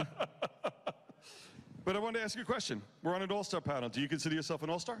 But I wanted to ask you a question. We're on an all-star panel. Do you consider yourself an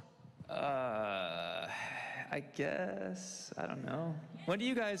all-star? I guess. I don't know. When do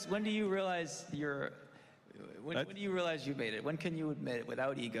you realize you're... When do you realize you made it? When can you admit it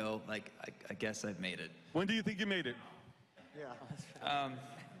without ego? Like, I guess I've made it. When do you think you made it? Yeah.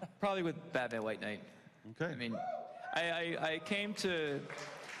 Probably with Batman White Knight. Okay. I mean, I came to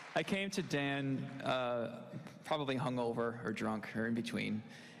Dan probably hungover or drunk or in between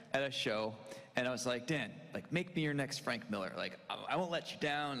at a show, and I was like, Dan, like, make me your next Frank Miller. Like, I won't let you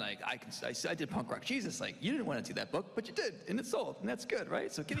down. Like, I did Punk Rock Jesus. Like, you didn't want to do that book, but you did, and it sold, and that's good,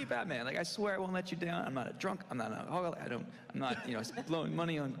 right? So give me Batman. Like, I swear I won't let you down. I'm not a drunk. I'm not an alcoholic. I'm not, blowing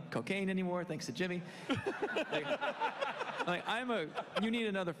money on cocaine anymore, thanks to Jimmy. You need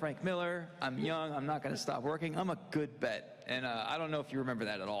another Frank Miller. I'm young. I'm not going to stop working. I'm a good bet. And I don't know if you remember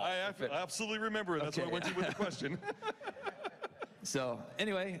that at all. I absolutely remember it. That's why I went to you with the question. So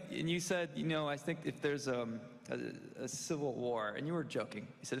anyway, and you said, I think if there's a civil war, and you were joking.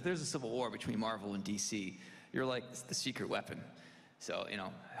 You said if there's a civil war between Marvel and DC, you're like it's the secret weapon. So,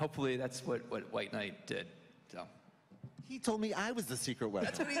 hopefully that's what White Knight did. So. He told me I was the secret weapon.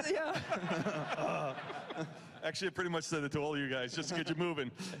 That's what he said, yeah. Actually, I pretty much said it to all of you guys, just to get you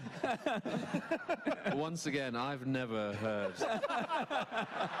moving. Once again, I've never heard.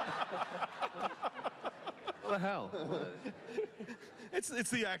 What the hell? It's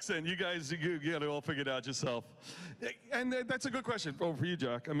the accent. You guys, you got it all figured out yourself. And that's a good question for you,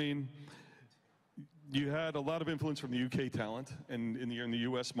 Jock. I mean, you had a lot of influence from the UK talent and in the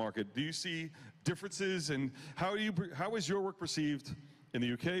US market. Do you see differences, and how is your work perceived in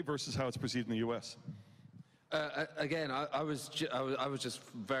the UK versus how it's perceived in the US? Again, I was just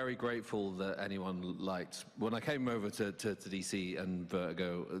very grateful that anyone liked. When I came over to DC and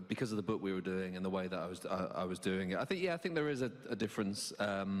Vertigo, because of the book we were doing and the way that I was doing it, I think there is a difference.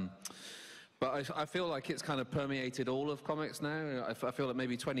 But I feel like it's kind of permeated all of comics now. I feel like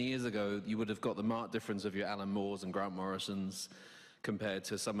maybe 20 years ago, you would have got the marked difference of your Alan Moores and Grant Morrisons compared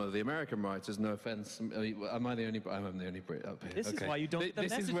to some of the American writers. No offense. I'm the only Brit up here. This is why you don't get the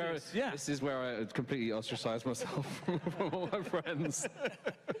messages. This is where I completely ostracize myself from all my friends.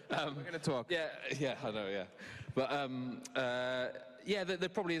 We're going to talk. Yeah, I know, yeah. But, there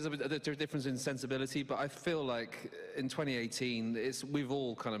probably is a difference in sensibility, but I feel like in 2018, we've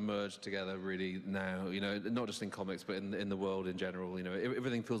all kind of merged together really now, not just in comics, but in the world in general.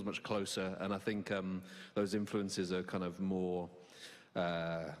 Everything feels much closer, and I think those influences are kind of more...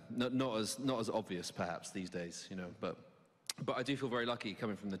 not as obvious perhaps these days, but I do feel very lucky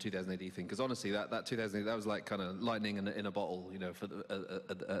coming from the 2000 AD thing, because honestly that 2000 AD, that was like kind of lightning in a bottle, for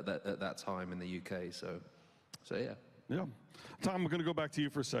at that time in the UK. So yeah. Yeah, Tom, we're going to go back to you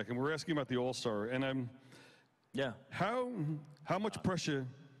for a second. We're asking about the All-Star, and how much pressure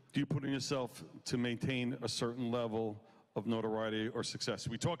do you put on yourself to maintain a certain level of notoriety or success?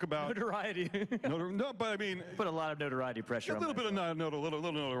 We talk about Notoriety. no, but I mean, Put a lot of notoriety pressure a on little bit of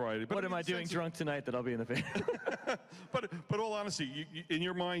little notoriety. But What am I doing drunk tonight that I'll be in the paper? But all honesty, in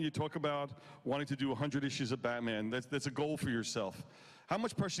your mind, you talk about wanting to do 100 issues of Batman. That's a goal for yourself. How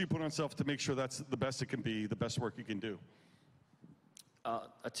much pressure do you put on yourself to make sure that's the best it can be, the best work you can do?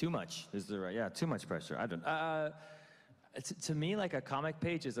 Too much is the right. Yeah, too much pressure. I don't. To me, like a comic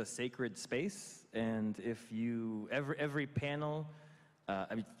page is a sacred space, and if you every panel.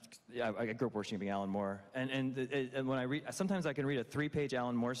 I mean, I grew up worshiping Alan Moore, and when I read, sometimes I can read a 3-page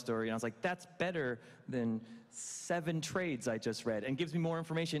Alan Moore story, and I was like, that's better than 7 trades I just read, and gives me more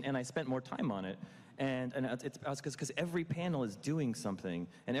information, and I spent more time on it. And it's because every panel is doing something,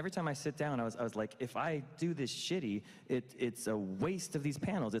 and every time I sit down, I was like, if I do this shitty, it's a waste of these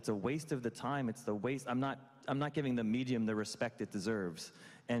panels. It's a waste of the time. It's the waste. I'm not giving the medium the respect it deserves.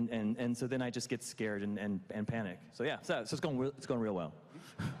 And so then I just get scared and panic. So yeah, so it's going real well.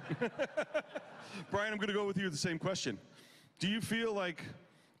 Brian, I'm going to go with you with the same question. Do you feel like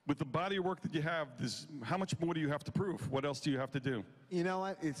with the body of work that you have, how much more do you have to prove? What else do you have to do? You know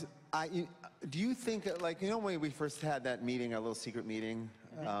what? Do you think, like, you know when we first had that meeting, our little secret meeting,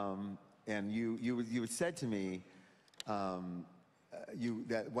 and you had said to me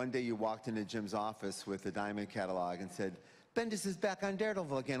that one day you walked into Jim's office with the Diamond catalog and said, Bendis is back on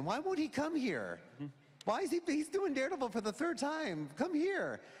Daredevil again. Why won't he come here? Why is he's doing Daredevil for the 3rd time? Come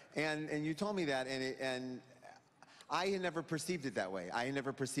here. And you told me that, and I had never perceived it that way. I had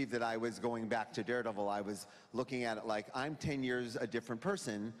never perceived that I was going back to Daredevil. I was looking at it like, I'm 10 years a different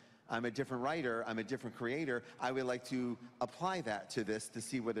person. I'm a different writer. I'm a different creator. I would like to apply that to this to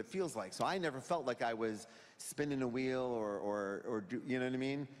see what it feels like. So I never felt like I was spinning a wheel or you know what I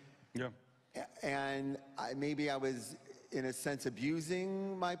mean? Yeah. And maybe I was, in a sense,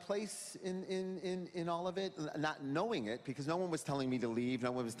 abusing my place in all of it, not knowing it, because no one was telling me to leave,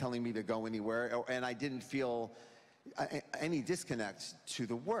 no one was telling me to go anywhere, and I didn't feel any disconnect to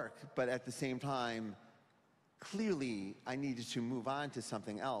the work, but at the same time, clearly I needed to move on to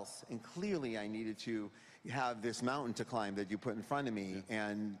something else, and clearly I needed to have this mountain to climb that you put in front of me,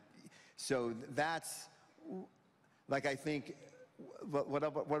 and so that's, like, I think,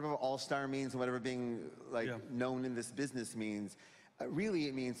 whatever all-star means and whatever being known in this business means, really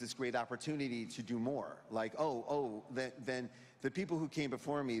it means this great opportunity to do more. Like, then the people who came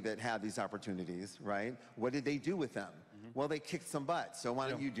before me that had these opportunities, right? What did they do with them? Well, they kicked some butt, so why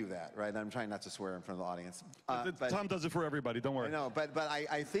don't you do that, right? I'm trying not to swear in front of the audience. But Tom does it for everybody, don't worry. I know, but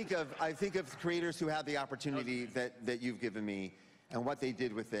I think of creators who had the opportunity that you've given me, and what they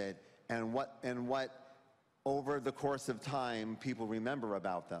did with it, and what over the course of time, people remember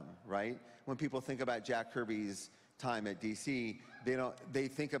about them, right? When people think about Jack Kirby's time at DC, they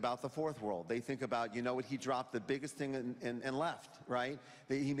think about the fourth world. They think about, you know what, he dropped the biggest thing and left, right?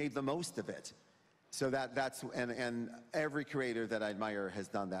 He made the most of it. So that's every creator that I admire has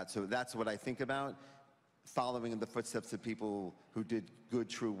done that. So that's what I think about, following in the footsteps of people who did good,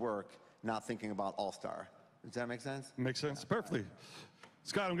 true work, not thinking about All-Star. Does that make sense? Makes sense, perfectly.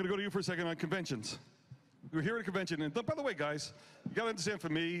 Scott, I'm going to go to you for a second on conventions. We're here at a convention, and by the way, guys, you got to understand, for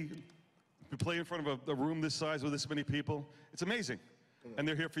me, to play in front of a room this size with this many people, it's amazing, and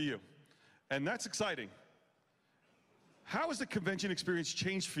they're here for you, and that's exciting. How has the convention experience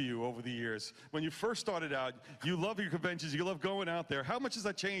changed for you over the years? When you first started out, you love your conventions, you love going out there. How much has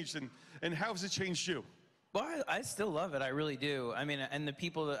that changed, and how has it changed you? Well, I still love it. I really do. I mean, and the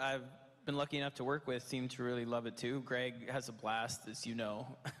people that I've been lucky enough to work with seem to really love it too. Greg has a blast, as you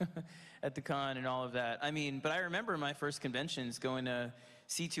know, at the con and all of that. I mean, but I remember my first conventions going to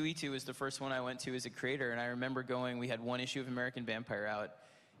C2E2 was the first one I went to as a creator, and I remember going, we had one issue of American Vampire out,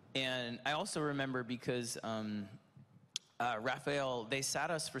 and I also remember because Raphael, they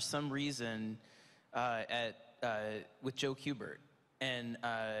sat us for some reason with Joe Kubert and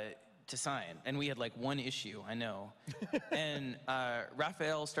to sign, and we had like one issue, I know, and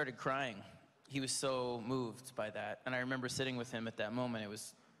Raphael started crying. He was so moved by that, and I remember sitting with him at that moment. It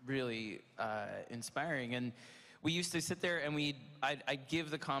was really inspiring, and we used to sit there and I'd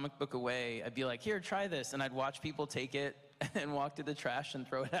give the comic book away. I'd be like, here, try this, and I'd watch people take it and walk to the trash and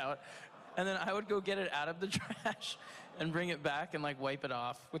throw it out, and then I would go get it out of the trash and bring it back and like wipe it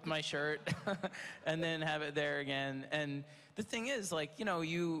off with my shirt and then have it there again. And the thing is, like, you know,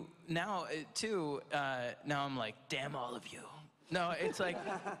 now I'm like, damn all of you. No, it's like,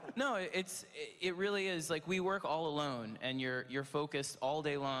 no, it really is like we work all alone and you're focused all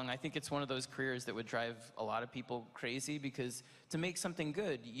day long. I think it's one of those careers that would drive a lot of people crazy, because to make something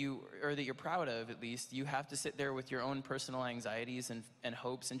good, or that you're proud of at least, you have to sit there with your own personal anxieties and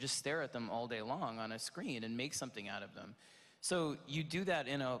hopes and just stare at them all day long on a screen and make something out of them. So you do that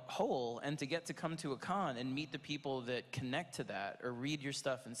in a whole, and to get to come to a con and meet the people that connect to that, or read your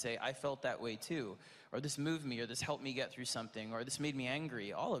stuff and say, I felt that way too, or this moved me, or this helped me get through something, or this made me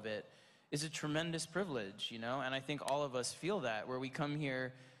angry, all of it is a tremendous privilege, you know? And I think all of us feel that, where we come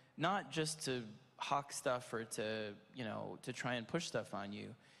here not just to hawk stuff or to, you know, to try and push stuff on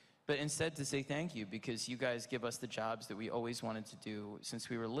you, but instead to say thank you, because you guys give us the jobs that we always wanted to do since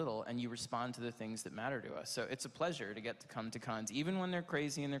we were little, and you respond to the things that matter to us. So it's a pleasure to get to come to cons, even when they're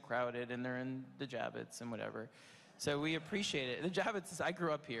crazy and they're crowded and they're in the Javits and whatever. So we appreciate it. The Javits, I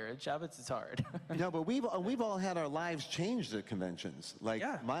grew up here. The Javits is hard. No, but we've all had our lives changed at conventions. Like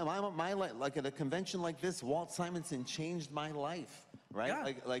my life, like at a convention like this, Walt Simonson changed my life, right?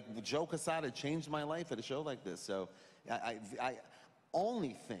 Yeah. Like Joe Quesada changed my life at a show like this. So I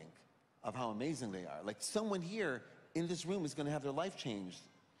only think of how amazing they are. Like someone here in this room is going to have their life changed.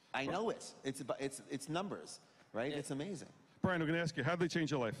 I know it. It's numbers, right? Yeah. It's amazing. Brian, I'm going to ask you, how'd they change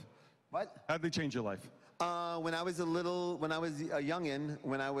your life? What? How'd they change your life? When I was a youngin',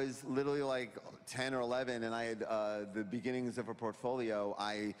 when I was literally like 10 or 11, and I had the beginnings of a portfolio,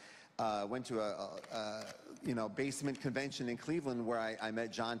 I went to a basement convention in Cleveland where I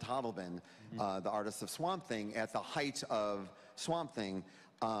met John Toddleben, the artist of Swamp Thing, at the height of Swamp Thing.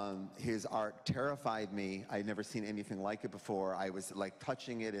 His art terrified me. I'd never seen anything like it before. I was like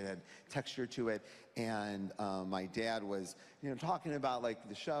touching it. It had texture to it. And my dad was, talking about like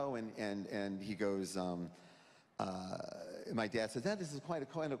the show, and he goes, my dad says, Dad, this is quite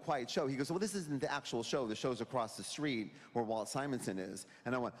a quiet show. He goes, well, this isn't the actual show. The show's across the street where Walt Simonson is.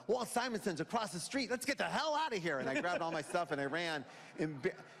 And I went, Walt Simonson's across the street. Let's get the hell out of here. And I grabbed all my stuff and I ran,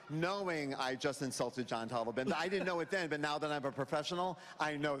 knowing I just insulted John Toddleben. I didn't know it then, but now that I'm a professional,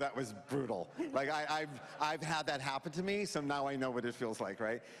 I know that was brutal. Like I've had that happen to me, so now I know what it feels like,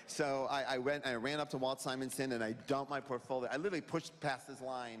 right? So I ran up to Walt Simonson and I dumped my portfolio. I literally pushed past his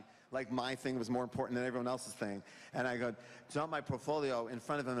line like my thing was more important than everyone else's thing. And I go, dump my portfolio in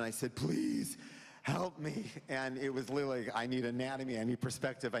front of him, and I said, please, help me. And it was literally, I need anatomy, I need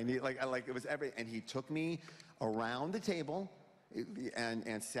perspective, I need, like it was everything. And he took me around the table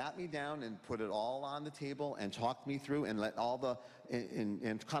and sat me down and put it all on the table and talked me through and let all the,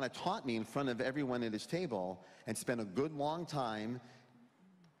 and kind of taught me in front of everyone at his table and spent a good long time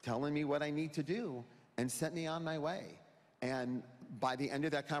telling me what I need to do and sent me on my way. And by the end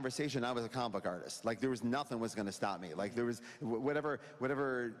of that conversation, I was a comic book artist. Like there was nothing was going to stop me. Like there was whatever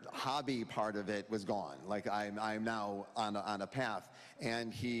hobby part of it was gone. Like I'm now on a path.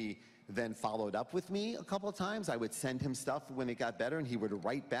 And he then followed up with me a couple of times. I would send him stuff when it got better, and he would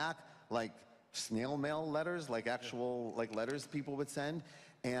write back like snail mail letters, like actual like letters people would send.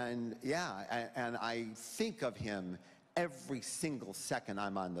 And yeah, and I think of him every single second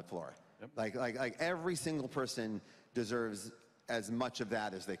I'm on the floor. Yep. Like every single person deserves as much of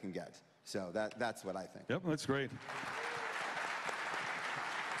that as they can get. So that's what I think. Yep, that's great.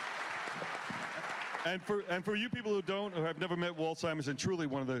 And for you people who have never met Walt Simonson, truly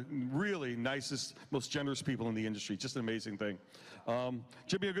one of the really nicest, most generous people in the industry. Just an amazing thing.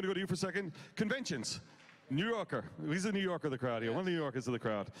 Jimmy, I'm going to go to you for a second. Conventions. New Yorker. He's a New Yorker of the crowd here. One of the New Yorkers of the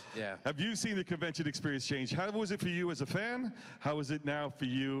crowd. Yeah. Have you seen the convention experience change? How was it for you as a fan? How is it now for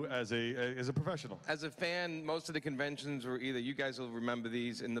you as a professional? As a fan, most of the conventions were either, you guys will remember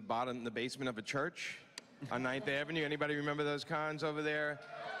these, in the basement of a church on 9th Avenue. Anybody remember those cons over there?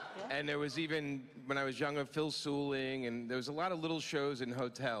 Yeah. And there was even, when I was younger, Phil Seuling, and there was a lot of little shows in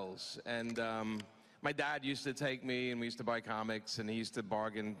hotels. And my dad used to take me, and we used to buy comics, and he used to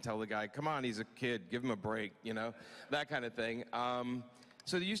bargain, tell the guy, come on, he's a kid, give him a break, that kind of thing.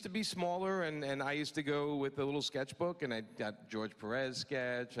 So they used to be smaller, and I used to go with a little sketchbook, and I got George Perez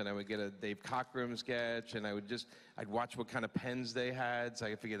sketch, and I would get a Dave Cockrum sketch, and I'd watch what kind of pens they had, so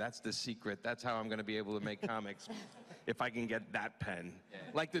I figured that's the secret. That's how I'm going to be able to make comics, if I can get that pen. Yeah.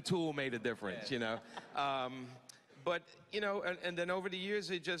 Like the tool made a difference, But, and then over the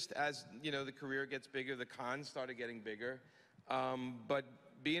years, it just, as, the career gets bigger, the cons started getting bigger. But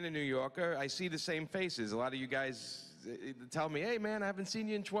being a New Yorker, I see the same faces. A lot of you guys tell me, hey, man, I haven't seen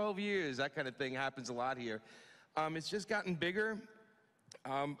you in 12 years. That kind of thing happens a lot here. It's just gotten bigger.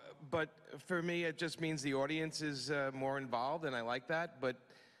 But for me, it just means the audience is more involved, and I like that. But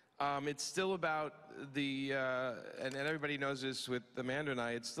it's still about and everybody knows this with Amanda and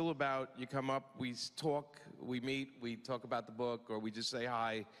I, it's still about you come up, we talk, we meet, we talk about the book, or we just say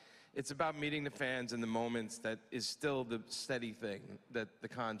hi. It's about meeting the fans in the moments that is still the steady thing that the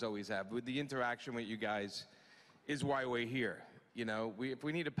cons always have. With the interaction with you guys is why we're here. If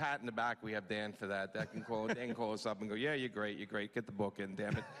we need a pat in the back, we have Dan for that. Dan can call us up and go, yeah, you're great, get the book in,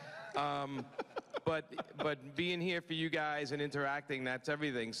 damn it. But being here for you guys and interacting, that's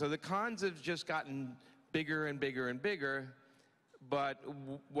everything. So the cons have just gotten bigger and bigger and bigger, But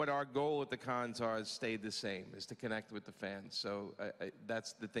what our goal at the cons has stayed the same, is to connect with the fans. So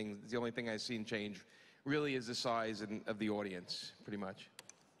that's the thing. The only thing I've seen change really is the size of the audience, pretty much.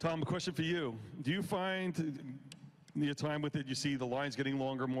 Tom, a question for you. Do you find in your time with it, you see the lines getting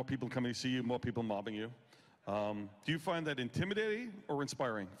longer, more people coming to see you, more people mobbing you? Do you find that intimidating or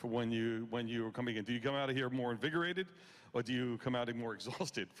inspiring for when you are coming in? Do you come out of here more invigorated, or do you come out more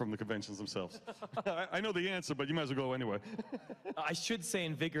exhausted from the conventions themselves? I know the answer, but you might as well go anyway. I should say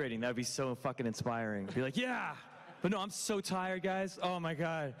invigorating. That would be so fucking inspiring. Be like, yeah. But no, I'm so tired, guys. Oh my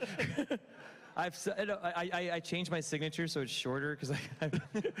God. I changed my signature so it's shorter because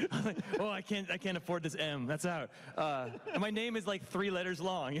I'm like, oh, I can't afford this M. That's out. And my name is like 3 letters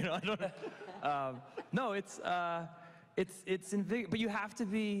long. You know, I don't. No, but you have to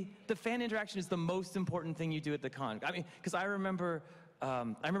be. The fan interaction is the most important thing you do at the con. I mean, because I remember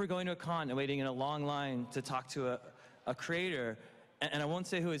going to a con and waiting in a long line to talk to a creator, and I won't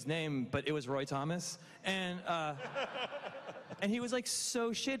say who his name, but it was Roy Thomas, and he was like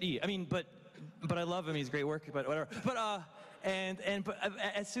so shitty. I mean, but I love him. He's a great work, but whatever. But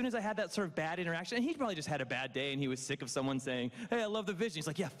as soon as I had that sort of bad interaction, and he probably just had a bad day, and he was sick of someone saying, "Hey, I love the vision." He's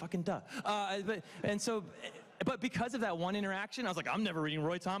like, "Yeah, fucking duh." But because of that one interaction, I was like, I'm never reading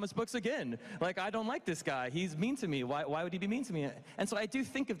Roy Thomas books again. Like, I don't like this guy. He's mean to me. Why would he be mean to me? And so I do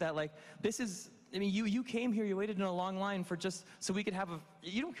think of that, like, this is, I mean, you came here, you waited in a long line for just, so we could have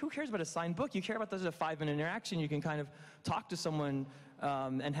who cares about a signed book? You care about a 5-minute interaction. You can kind of talk to someone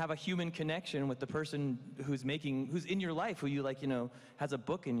and have a human connection with the person who's in your life, who you like, has a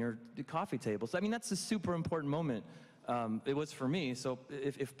book in your coffee table. So, I mean, that's a super important moment. It was for me, so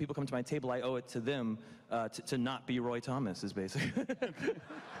if people come to my table, I owe it to them to not be Roy Thomas, is basically.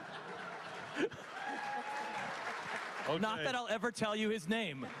 Okay. Not that I'll ever tell you his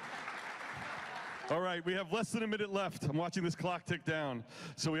name. All right, we have less than a minute left. I'm watching this clock tick down.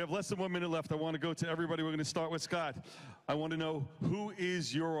 So we have less than 1 minute left. I want to go to everybody. We're going to start with Scott. I want to know, who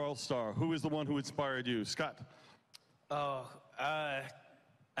is your all-star? Who is the one who inspired you? Scott. Oh, I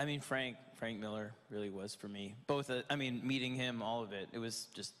mean, Frank Miller really was for me. Both, meeting him, all of it. It was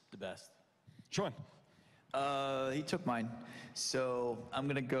just the best. Sean. He took mine. So I'm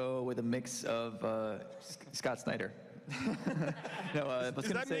going to go with a mix of Scott Snyder. No, is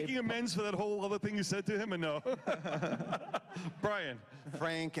that making amends for that whole other thing you said to him, or no? Brian.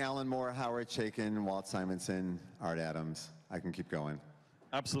 Frank, Alan Moore, Howard Chaykin, Walt Simonson, Art Adams. I can keep going.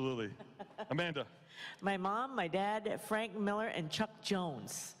 Absolutely. Amanda. My mom, my dad, Frank Miller, and Chuck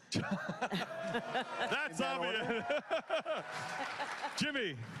Jones. That's obvious.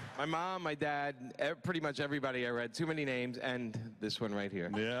 Jimmy. My mom, my dad, pretty much everybody I read. Too many names, and this one right here.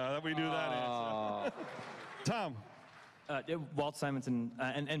 Yeah, we knew that answer. Tom. Walt Simonson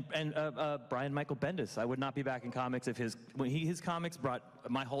and Brian Michael Bendis. I would not be back in comics if his comics brought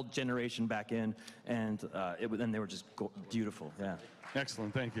my whole generation back in, and they were just beautiful. Yeah.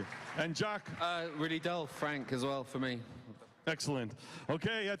 Excellent, thank you. And Jock? Really dull. Frank as well for me. Excellent.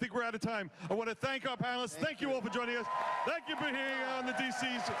 Okay, I think we're out of time. I want to thank our panelists. Thank you all for joining us. Thank you for being on the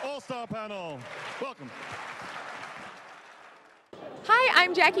DC's All-Star Panel. Welcome. Hi,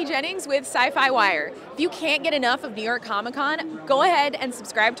 I'm Jackie Jennings with SYFY WIRE. If you can't get enough of New York Comic Con, go ahead and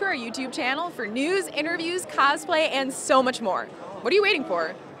subscribe to our YouTube channel for news, interviews, cosplay, and so much more. What are you waiting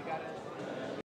for?